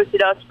families has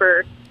hosted us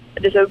for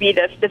this will be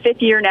the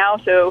 5th year now,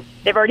 so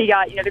they've already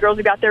got, the girls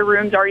have got their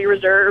rooms already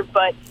reserved,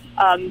 but,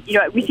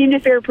 we seem to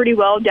fare pretty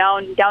well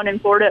down in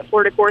Florida at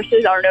Florida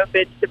courses. I don't know if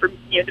it's the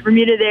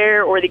Bermuda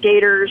there or the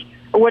Gators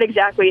or what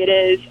exactly it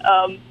is,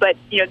 but,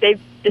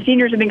 the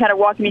seniors have been kind of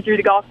walking me through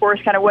the golf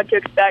course, kind of what to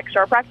expect,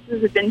 so our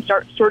practices have been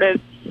starting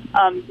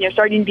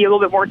to be a little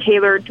bit more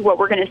tailored to what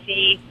we're going to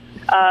see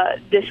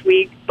this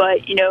week, but,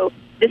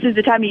 this is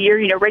the time of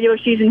year, regular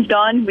season's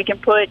done, we can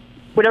put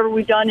whatever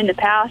we've done in the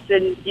past,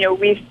 and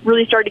we've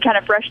really started kind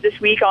of fresh this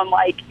week on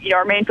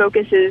our main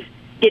focus is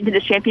getting to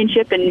this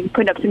championship and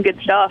putting up some good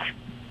stuff.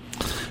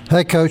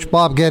 Hey, Coach,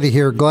 Bob Getty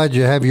here. Glad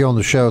to have you on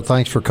the show.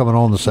 Thanks for coming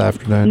on this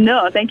afternoon.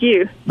 No, thank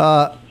you.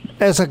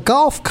 As a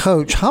golf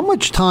coach, how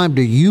much time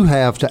do you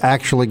have to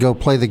actually go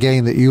play the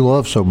game that you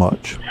love so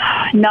much?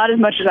 Not as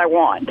much as I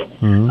want.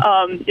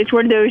 Mm-hmm. It's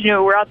one of those,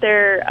 we're out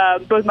there,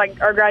 both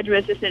our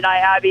graduate assistant and I,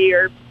 Abby,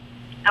 are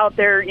out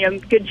there, a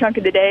good chunk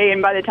of the day, and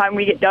by the time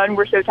we get done,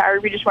 we're so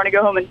tired we just want to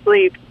go home and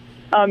sleep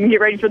and get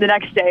ready for the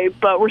next day.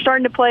 But we're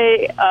starting to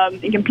play and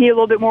compete a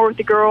little bit more with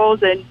the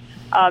girls, and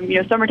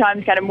summertime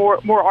is kind of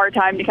more our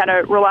time to kind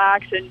of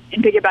relax and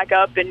pick it back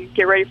up and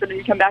get ready for them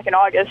to come back in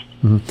August.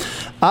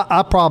 Mm-hmm.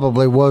 I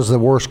probably was the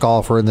worst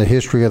golfer in the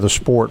history of the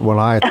sport when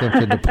I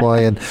attempted to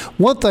play, and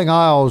one thing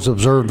I always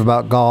observed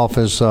about golf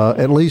is,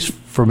 at least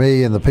for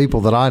me and the people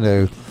that I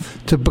knew,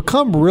 to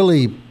become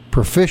really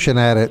proficient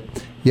at it,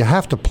 you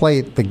have to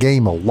play the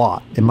game a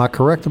lot. Am I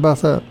correct about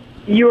that?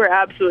 You are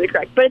absolutely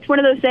correct. But it's one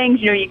of those things,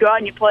 you go out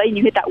and you play and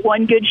you hit that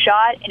one good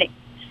shot and it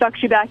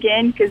sucks you back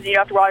in because,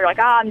 after a while you're like,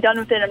 I'm done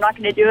with it. I'm not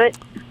going to do it.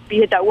 But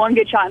you hit that one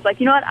good shot. It's like,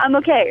 you know what? I'm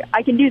okay.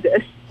 I can do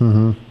this.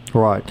 Mm-hmm.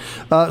 Right.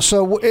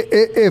 So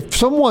if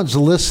someone's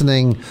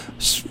listening,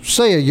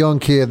 say a young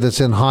kid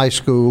that's in high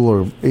school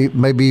or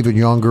maybe even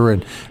younger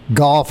and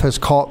golf has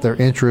caught their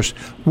interest,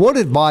 what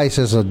advice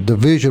as a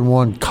Division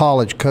I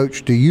college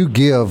coach do you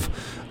give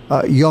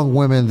young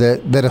women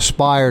that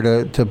aspire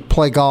to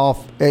play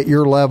golf at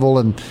your level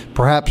and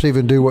perhaps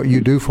even do what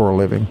you do for a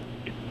living?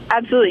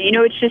 Absolutely.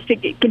 It's just to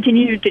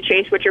continue to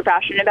chase what you're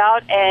passionate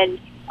about and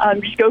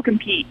just go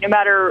compete, no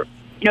matter,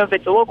 if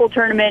it's a local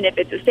tournament, if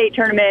it's a state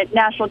tournament,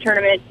 national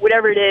tournament,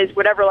 whatever it is,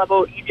 whatever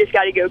level, you just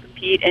got to go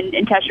compete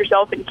and test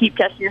yourself and keep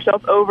testing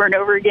yourself over and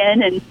over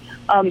again and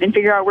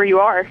figure out where you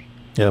are.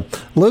 Yeah.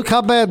 Luke,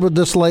 how bad would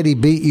this lady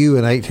beat you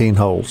in 18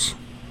 holes?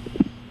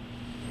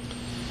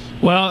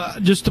 Well,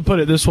 just to put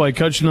it this way,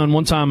 Coach Nunn,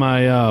 one time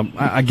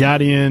I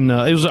got in,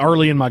 it was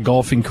early in my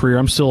golfing career.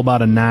 I'm still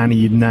about a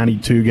 90,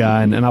 92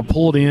 guy, and I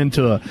pulled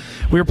into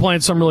we were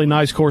playing some really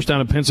nice course down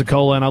in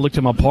Pensacola, and I looked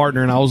at my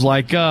partner, and I was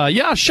like,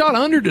 I shot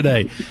under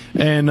today.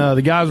 And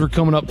the guys were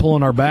coming up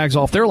pulling our bags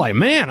off. They were like,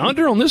 man,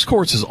 under on this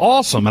course is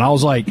awesome. And I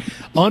was like,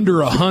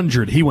 under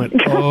 100. He went,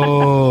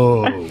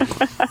 oh.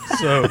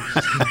 So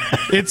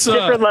it's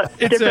different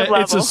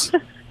level.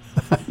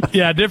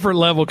 Yeah, different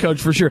level,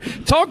 Coach, for sure.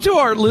 Talk to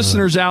our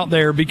listeners out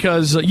there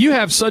because you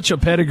have such a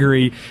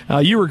pedigree.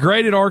 You were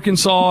great at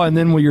Arkansas, and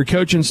then with your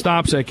coaching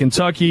stops at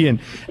Kentucky, and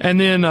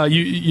then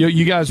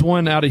you guys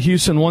won out of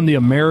Houston, won the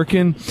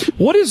American.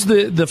 What is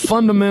the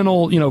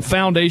fundamental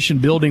foundation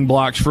building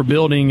blocks for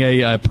building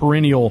a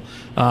perennial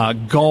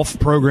golf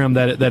program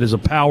that is a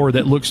power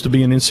that looks to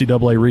be in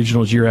NCAA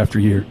regionals year after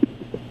year?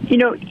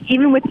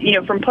 Even with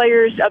from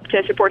players up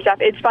to support staff,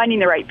 it's finding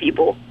the right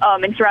people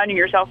and surrounding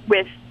yourself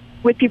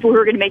with people who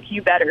are going to make you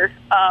better.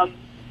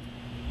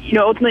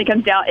 Ultimately it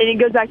comes down, and it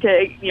goes back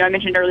to, I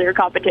mentioned earlier,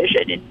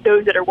 competition, and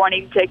those that are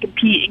wanting to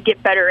compete and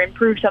get better,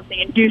 improve something,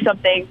 and do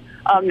something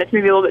that's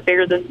maybe a little bit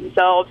bigger than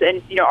themselves.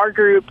 And, our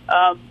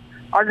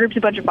group's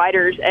a bunch of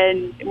fighters,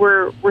 and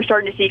we're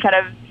starting to see kind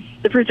of,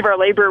 the fruits of our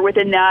labor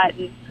within that.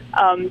 And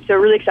so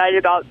really excited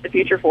about the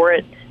future for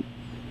it.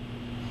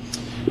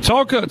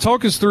 Talk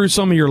us through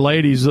some of your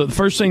ladies. The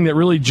first thing that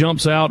really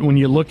jumps out when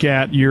you look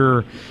at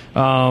your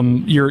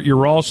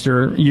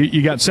roster,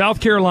 you got South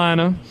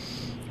Carolina,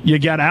 you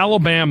got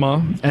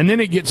Alabama, and then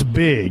it gets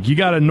big. You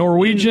got a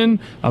Norwegian,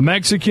 a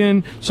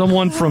Mexican,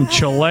 someone from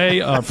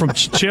Chile,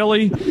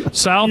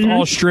 South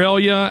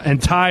Australia,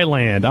 and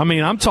Thailand. I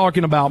mean, I'm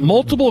talking about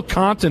multiple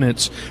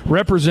continents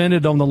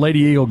represented on the Lady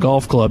Eagle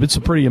Golf Club. It's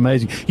pretty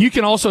amazing. You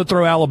can also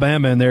throw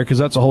Alabama in there because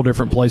that's a whole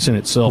different place in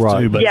itself,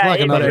 too. But yeah,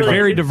 it's like a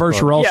very diverse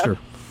roster.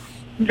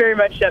 Yeah, very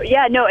much so.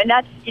 Yeah, no, and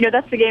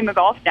that's the game of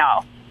golf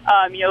now.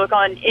 Look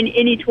on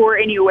any tour,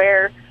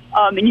 anywhere.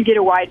 And you get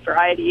a wide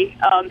variety.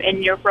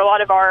 And, for a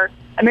lot of our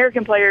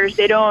American players,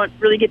 they don't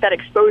really get that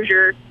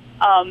exposure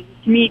to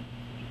meet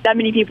that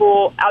many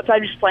people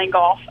outside of just playing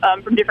golf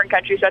from different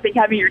countries. So I think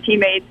having your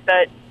teammates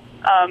that,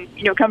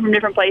 come from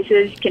different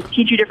places can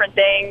teach you different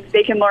things.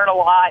 They can learn a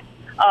lot.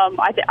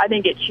 I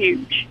think it's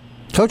huge.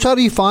 Coach, how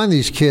do you find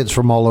these kids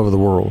from all over the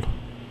world?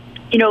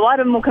 A lot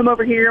of them will come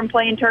over here and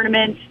play in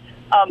tournaments.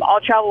 I'll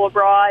travel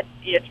abroad.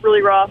 It's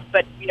really rough,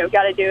 but,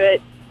 got to do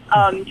it.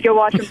 To go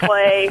watch them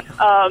play.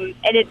 And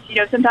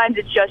it's, sometimes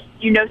it's just,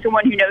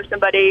 someone who knows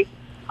somebody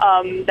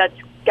that's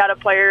got a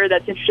player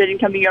that's interested in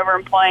coming over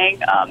and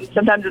playing.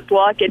 Sometimes it's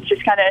luck. It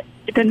just kind of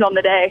depends on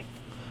the day.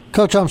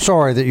 Coach, I'm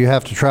sorry that you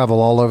have to travel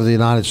all over the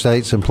United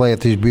States and play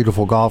at these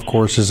beautiful golf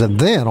courses. And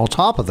then, on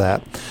top of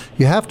that,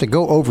 you have to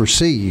go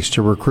overseas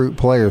to recruit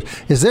players.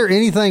 Is there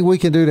anything we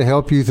can do to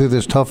help you through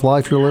this tough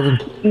life you're living?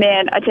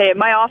 Man, I tell you,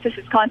 my office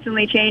is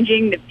constantly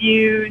changing. The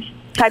views,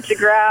 types of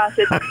grass.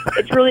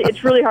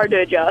 It's really hard to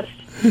adjust.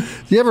 Do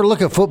you ever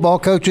look at football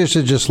coaches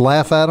and just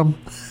laugh at them?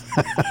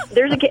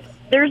 There's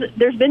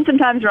been some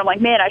times where I'm like,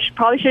 man, I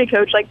probably should have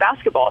coached like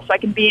basketball so I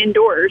can be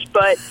indoors.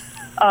 But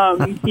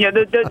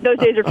those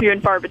days are few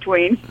and far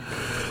between.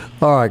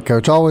 All right,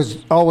 Coach.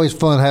 Always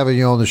fun having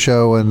you on the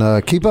show,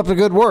 and keep up the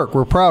good work.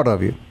 We're proud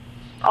of you.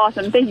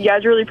 Awesome, thank you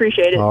guys. Really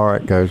appreciate it. All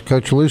right, Coach.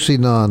 Coach Lucy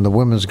Nunn, the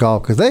women's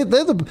golf, because they're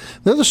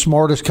the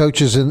smartest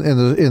coaches in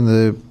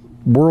the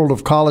world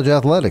of college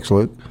athletics,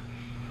 Luke.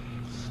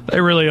 They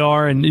really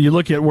are, and you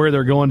look at where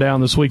they're going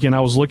down this weekend.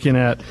 I was looking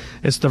at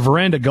it's the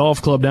Veranda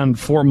Golf Club down in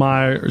Fort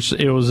Myers.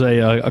 It was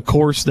a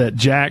course that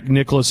Jack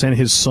Nicklaus and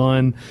his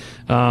son,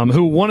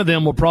 who one of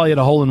them will probably hit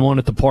a hole-in-one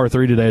at the par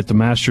 3 today at the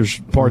Masters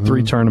par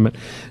 3 tournament.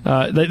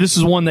 This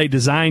is one they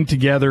designed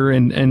together,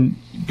 and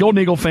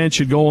Golden Eagle fans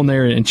should go on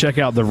there and check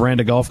out the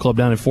Veranda Golf Club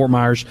down in Fort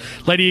Myers.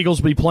 Lady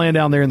Eagles will be playing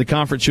down there in the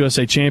Conference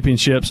USA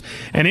Championships.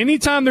 And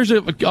anytime there's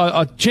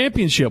a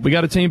championship, we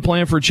got a team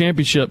playing for a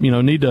championship,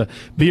 need to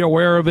be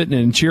aware of it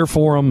and cheer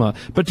for them.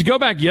 But to go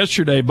back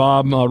yesterday,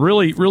 Bob,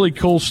 really, really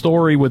cool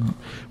story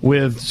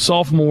with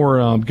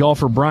sophomore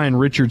golfer Brian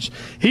Richards.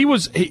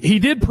 He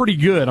did pretty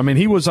good. I mean,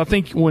 I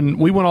think when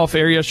we went off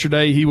air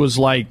yesterday, he was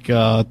like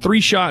 3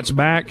 shots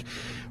back.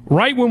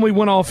 Right when we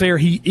went off air,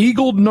 he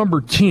eagled number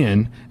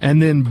 10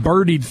 and then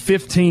birdied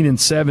 15 and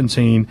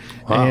 17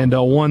 and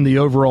won the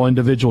overall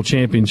individual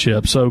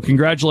championship. So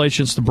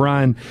congratulations to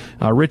Brian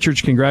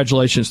Richards.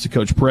 Congratulations to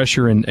Coach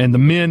Pressure. And the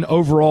men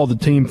overall, the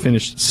team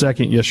finished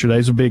second yesterday.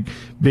 It's a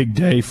big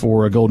day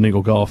for Golden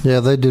Eagle Golf. Yeah,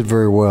 they did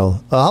very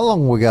well. How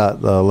long we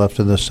got left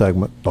in this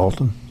segment,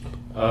 Dalton?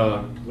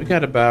 We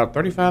got about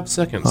 35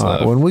 seconds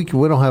left. When we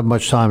don't have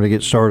much time to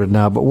get started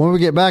now, but when we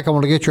get back, I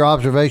want to get your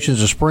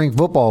observations of spring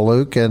football,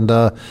 Luke. And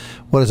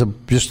what is it?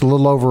 Just a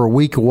little over a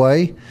week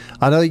away.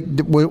 I know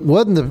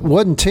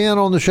wasn't 10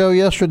 on the show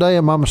yesterday.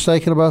 Am I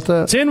mistaken about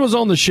that? 10 was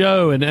on the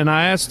show, and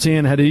I asked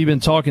 10 had he been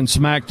talking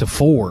smack to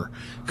 4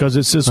 because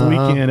it's this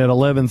weekend at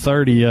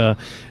 11:30.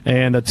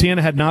 And 10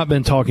 had not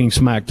been talking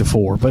smack to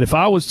 4. But if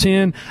I was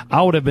 10,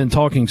 I would have been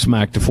talking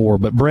smack to 4.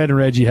 But Brett and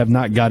Reggie have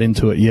not got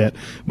into it yet.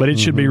 But it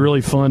should be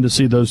really fun to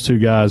see those two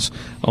guys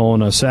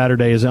on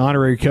Saturday as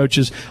honorary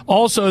coaches.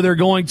 Also, they're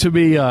going to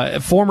be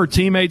former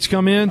teammates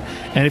come in.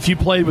 And if you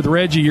played with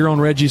Reggie, you're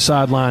on Reggie's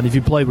sideline. If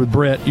you played with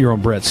Brett, you're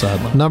on Brett's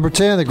sideline. Number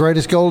 10, the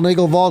greatest Golden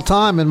Eagle of all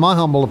time, in my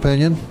humble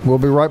opinion. We'll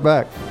be right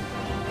back.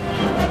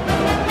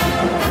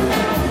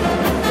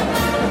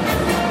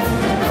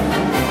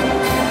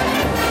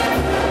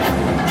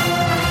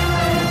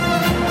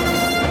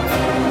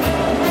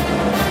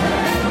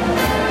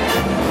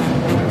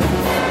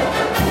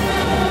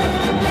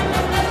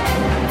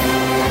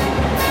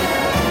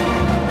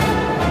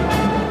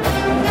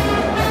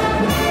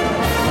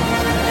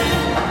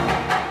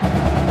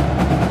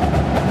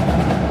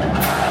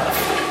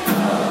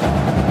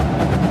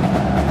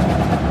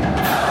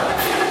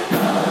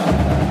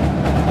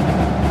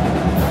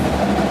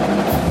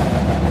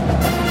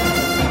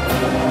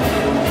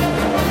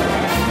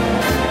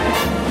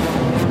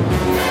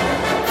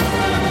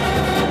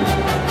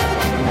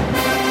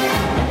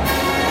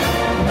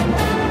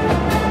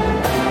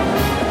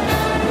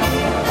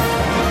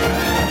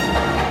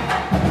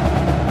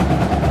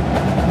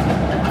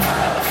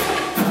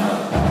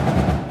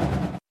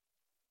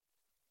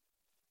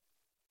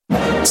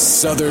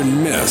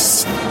 Southern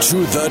Miss to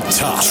the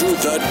top. To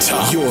the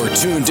top. You're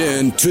tuned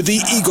in to the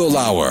Eagle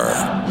Hour.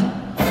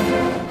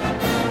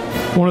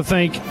 I want to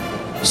thank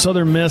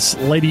Southern Miss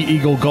Lady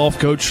Eagle golf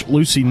coach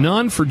Lucy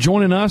Nunn for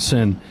joining us.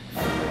 And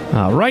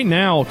right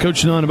now,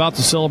 Coach Nunn about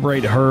to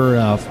celebrate her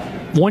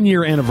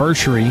 1-year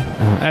anniversary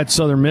at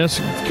Southern Miss.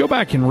 Go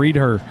back and read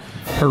her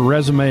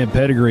resume and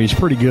pedigree. It's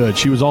pretty good.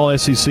 She was all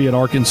SEC at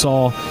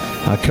Arkansas,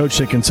 coached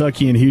at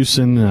Kentucky and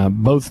Houston,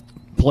 both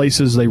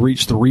places they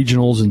reached the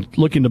regionals, and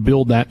looking to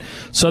build that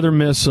Southern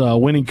Miss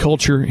winning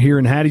culture here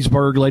in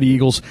Hattiesburg. Lady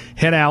Eagles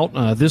head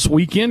out this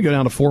weekend, go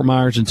down to Fort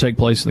Myers and take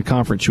place in the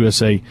Conference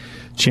USA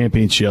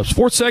Championships.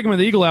 Fourth segment of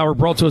the Eagle Hour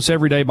brought to us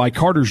every day by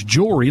Carter's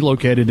Jewelry,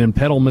 located in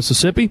Petal,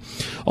 Mississippi.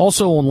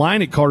 Also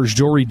online at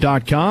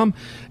cartersjewelry.com.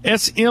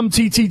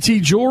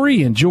 SMTTT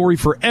Jewelry, and jewelry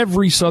for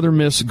every Southern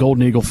Miss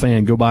Golden Eagle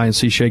fan. Go by and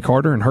see Shay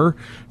Carter and her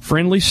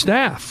friendly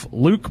staff.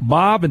 Luke,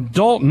 Bob, and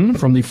Dalton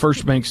from the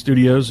First Bank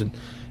Studios in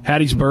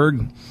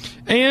Hattiesburg,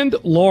 and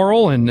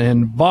Laurel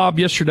and Bob.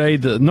 Yesterday,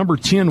 the number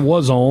 10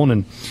 was on,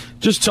 and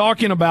just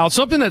talking about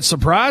something that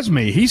surprised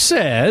me. He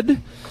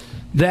said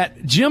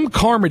that Jim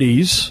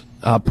Carmody's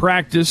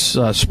practice,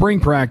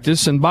 spring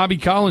practice, and Bobby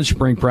Collins'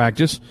 spring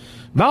practice,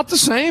 about the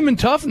same in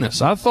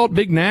toughness. I thought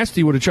Big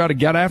Nasty would have tried to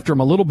get after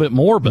him a little bit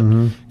more,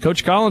 but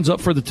Coach Collins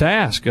up for the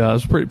task. It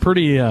was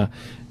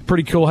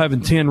pretty cool having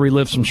 10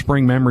 relive some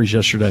spring memories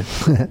yesterday.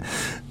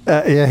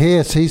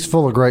 Yeah, he's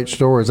full of great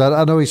stories.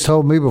 I know he's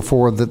told me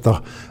before that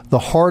the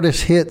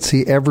hardest hits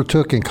he ever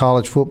took in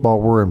college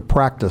football were in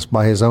practice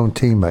by his own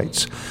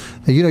teammates.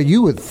 You know,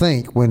 you would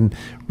think when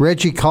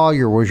Reggie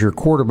Collier was your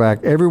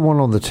quarterback, everyone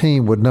on the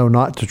team would know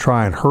not to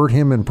try and hurt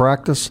him in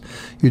practice.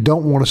 You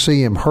don't want to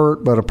see him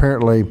hurt, but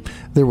apparently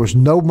there was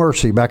no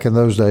mercy back in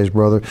those days,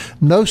 brother.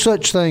 No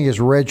such thing as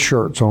red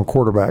shirts on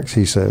quarterbacks,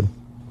 he said.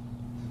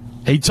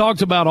 He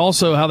talked about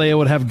also how they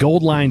would have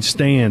gold line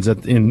stands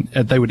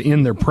they would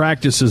end their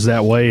practices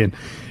that way, and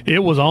it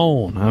was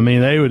on. I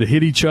mean, they would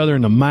hit each other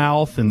in the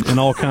mouth and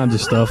all kinds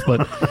of stuff.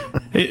 But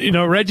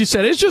Reggie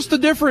said it's just a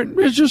different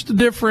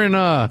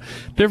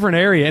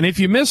area. And if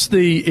you missed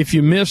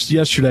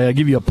yesterday, I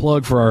give you a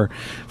plug for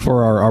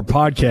our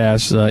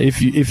podcast.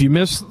 If you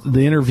missed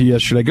the interview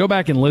yesterday, go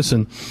back and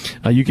listen.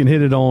 You can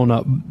hit it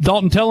on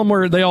Dalton. Tell them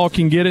where they all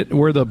can get it,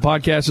 where the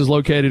podcast is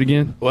located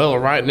again. Well,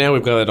 right now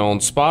we've got it on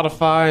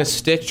Spotify,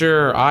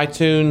 Stitcher,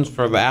 iTunes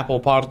for the Apple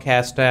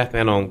Podcast staff,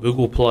 and on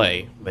Google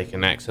Play. They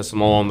can access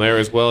them all on there,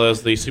 as well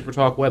as the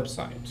SuperTalk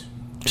website.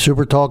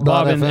 SuperTalk.fm.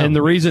 Bob, and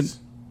the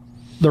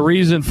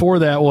reason for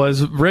that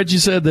was Reggie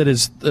said that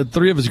his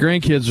 3 of his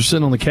grandkids were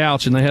sitting on the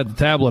couch and they had the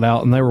tablet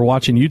out and they were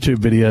watching YouTube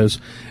videos,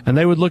 and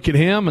they would look at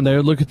him and they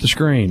would look at the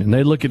screen, and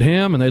they'd look at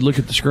him and they'd look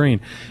at the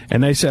screen,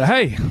 and they said,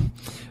 "Hey,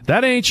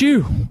 that ain't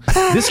you.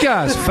 This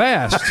guy's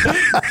fast."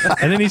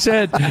 And then he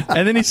said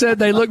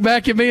they looked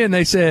back at me and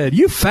they said,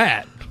 "You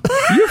fat.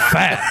 You're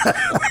fat."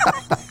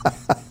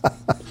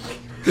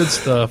 Good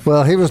stuff.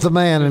 Well, he was the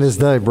man in his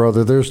day,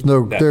 brother. There's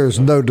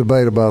no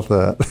debate about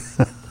that.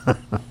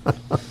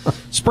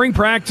 Spring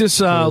practice,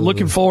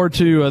 looking forward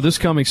to this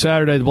coming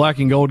Saturday, the Black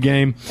and Gold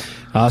game.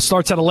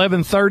 Starts at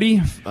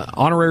 11:30.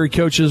 Honorary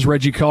coaches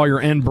Reggie Collier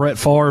and Brett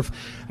Favre.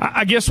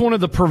 I guess one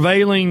of the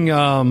prevailing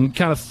kind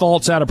of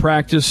thoughts out of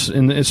practice,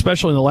 and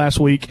especially in the last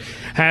week,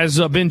 has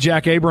been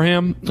Jack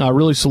Abraham.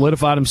 Really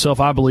solidified himself,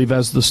 I believe,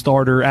 as the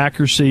starter.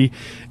 Accuracy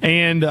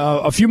and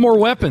a few more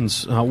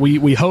weapons.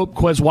 We hope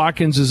Quez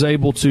Watkins is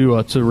able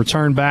to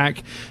return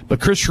back, but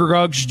Chris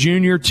Scruggs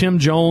Jr., Tim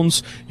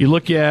Jones. You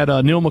look at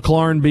Neil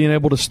McLaurin being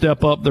able to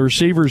step up. The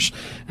receivers,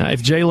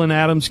 if Jalen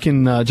Adams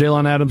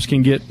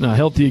can get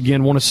healthy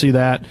again, want to see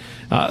that.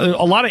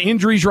 A lot of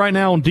injuries right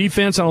now on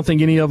defense. I don't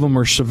think any of them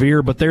are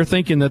severe, but they're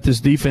thinking that this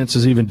defense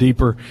is even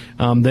deeper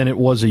than it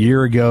was a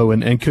year ago,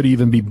 and could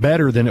even be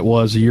better than it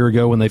was a year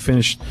ago when they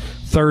finished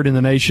third in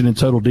the nation in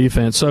total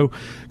defense. So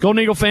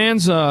Golden Eagle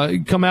fans,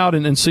 come out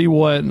and see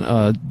what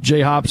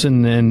Jay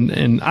Hobson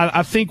and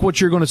I think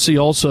what you're going to see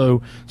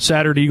also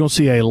Saturday, you're going to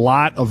see a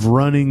lot of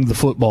running the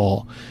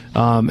football.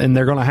 And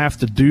they're going to have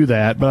to do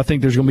that. But I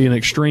think there's going to be an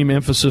extreme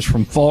emphasis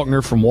from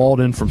Faulkner, from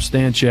Walden, from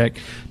Stanchek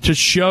to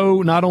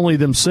show not only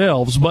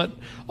themselves, but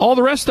all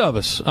the rest of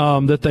us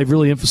that they've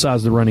really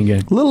emphasized the running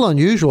game. A little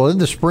unusual. Isn't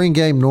the spring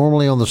game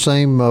normally on the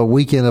same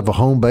weekend of a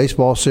home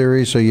baseball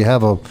series, so you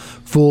have a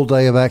full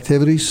day of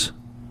activities?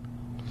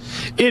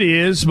 It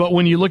is, but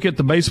when you look at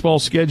the baseball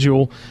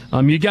schedule,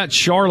 you got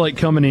Charlotte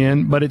coming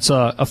in, but it's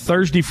a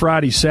Thursday,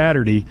 Friday,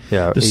 Saturday.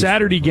 Yeah, the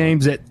Saturday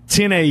game's at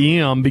 10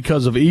 a.m.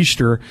 because of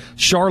Easter.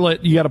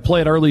 Charlotte, you got to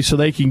play it early so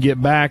they can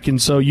get back,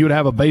 and so you would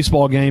have a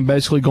baseball game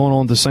basically going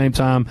on at the same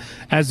time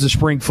as the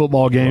spring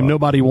football game. Right.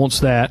 Nobody wants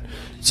that,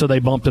 so they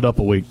bumped it up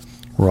a week.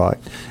 Right.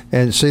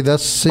 And see,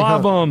 that's how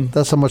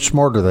much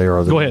smarter they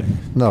are. Go ahead.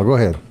 No, go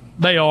ahead.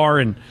 They are,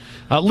 and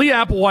Lee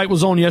Applewhite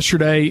was on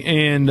yesterday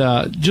and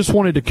just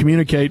wanted to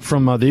communicate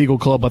from the Eagle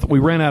Club. We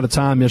ran out of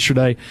time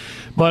yesterday.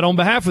 But on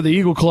behalf of the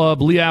Eagle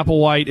Club, Lee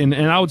Applewhite, and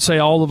I would say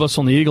all of us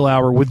on the Eagle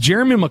Hour, with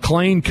Jeremy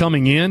McClain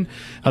coming in,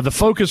 the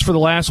focus for the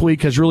last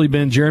week has really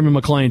been Jeremy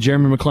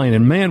McClain.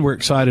 And, man, we're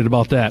excited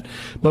about that.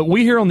 But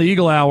we here on the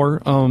Eagle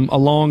Hour,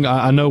 along,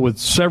 I know, with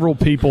several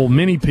people,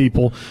 many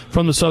people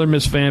from the Southern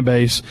Miss fan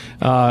base,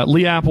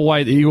 Lee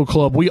Applewhite, the Eagle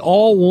Club, we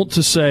all want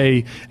to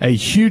say a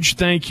huge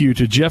thank you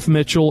to Jeff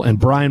Mitchell and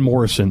Brian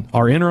Morrison,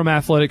 our interim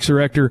athletics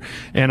director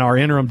and our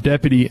interim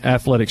deputy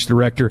athletics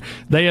director.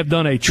 They have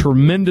done a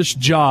tremendous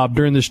job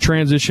during this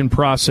transition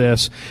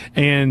process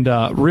and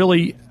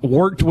really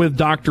worked with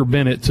Dr.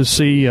 Bennett to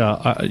see,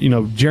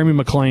 Jeremy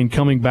McClain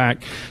coming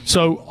back.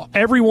 So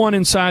everyone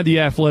inside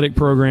the athletic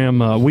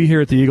program, we here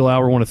at the Eagle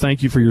Hour want to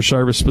thank you for your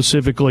service,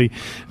 specifically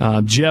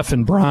Jeff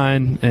and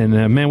Brian.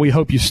 And, man, we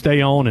hope you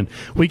stay on and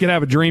we can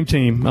have a dream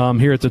team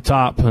here at the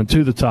top,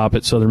 to the top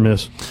at Southern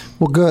Miss.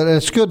 Well, good.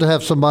 It's good to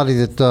have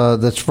somebody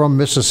that's from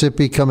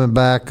Mississippi coming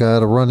back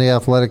to run the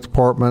athletic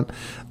department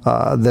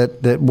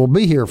that will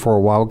be here for a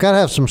while. We've got to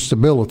have some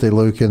stability,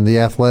 Luke, in the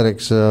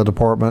athletics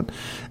department,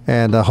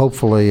 and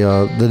hopefully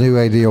the new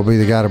AD will be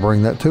the guy to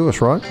bring that to us,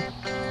 right?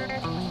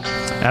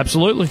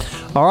 Absolutely.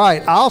 All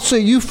right. I'll see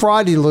you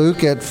Friday,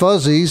 Luke, at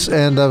Fuzzy's,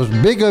 and it was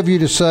big of you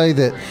to say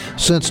that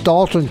since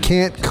Dalton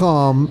can't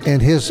come in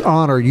his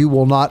honor, you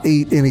will not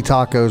eat any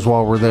tacos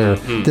while we're there.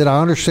 Mm-hmm. Did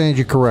I understand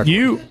you correctly?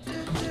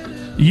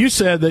 You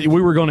said that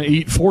we were going to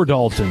eat for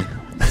Dalton.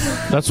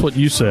 That's what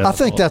you said. I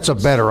think that's a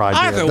better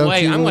idea. Either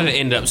way, I'm going to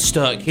end up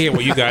stuck here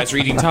where you guys are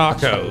eating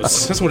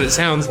tacos. That's what it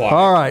sounds like.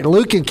 All right.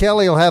 Luke and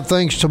Kelly will have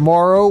things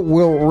tomorrow.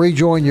 We'll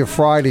rejoin you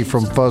Friday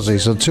from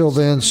Fuzzy's. Until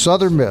then,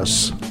 Southern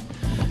Miss.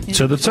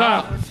 To the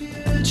top. I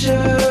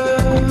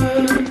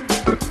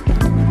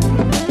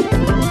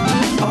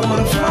want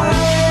to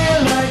fly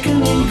like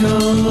an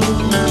eagle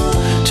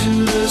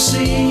to the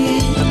sea.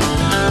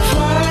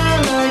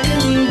 Fly like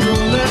an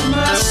eagle, let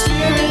my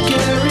spirit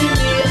carry me.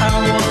 I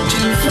want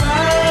to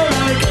fly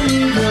like an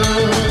eagle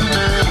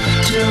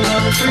till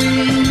I'm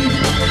free.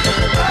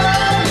 I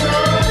go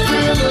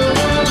through the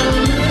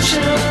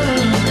revolution.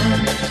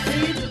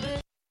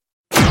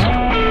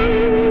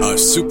 A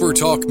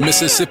SuperTalk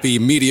Mississippi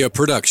media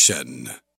production.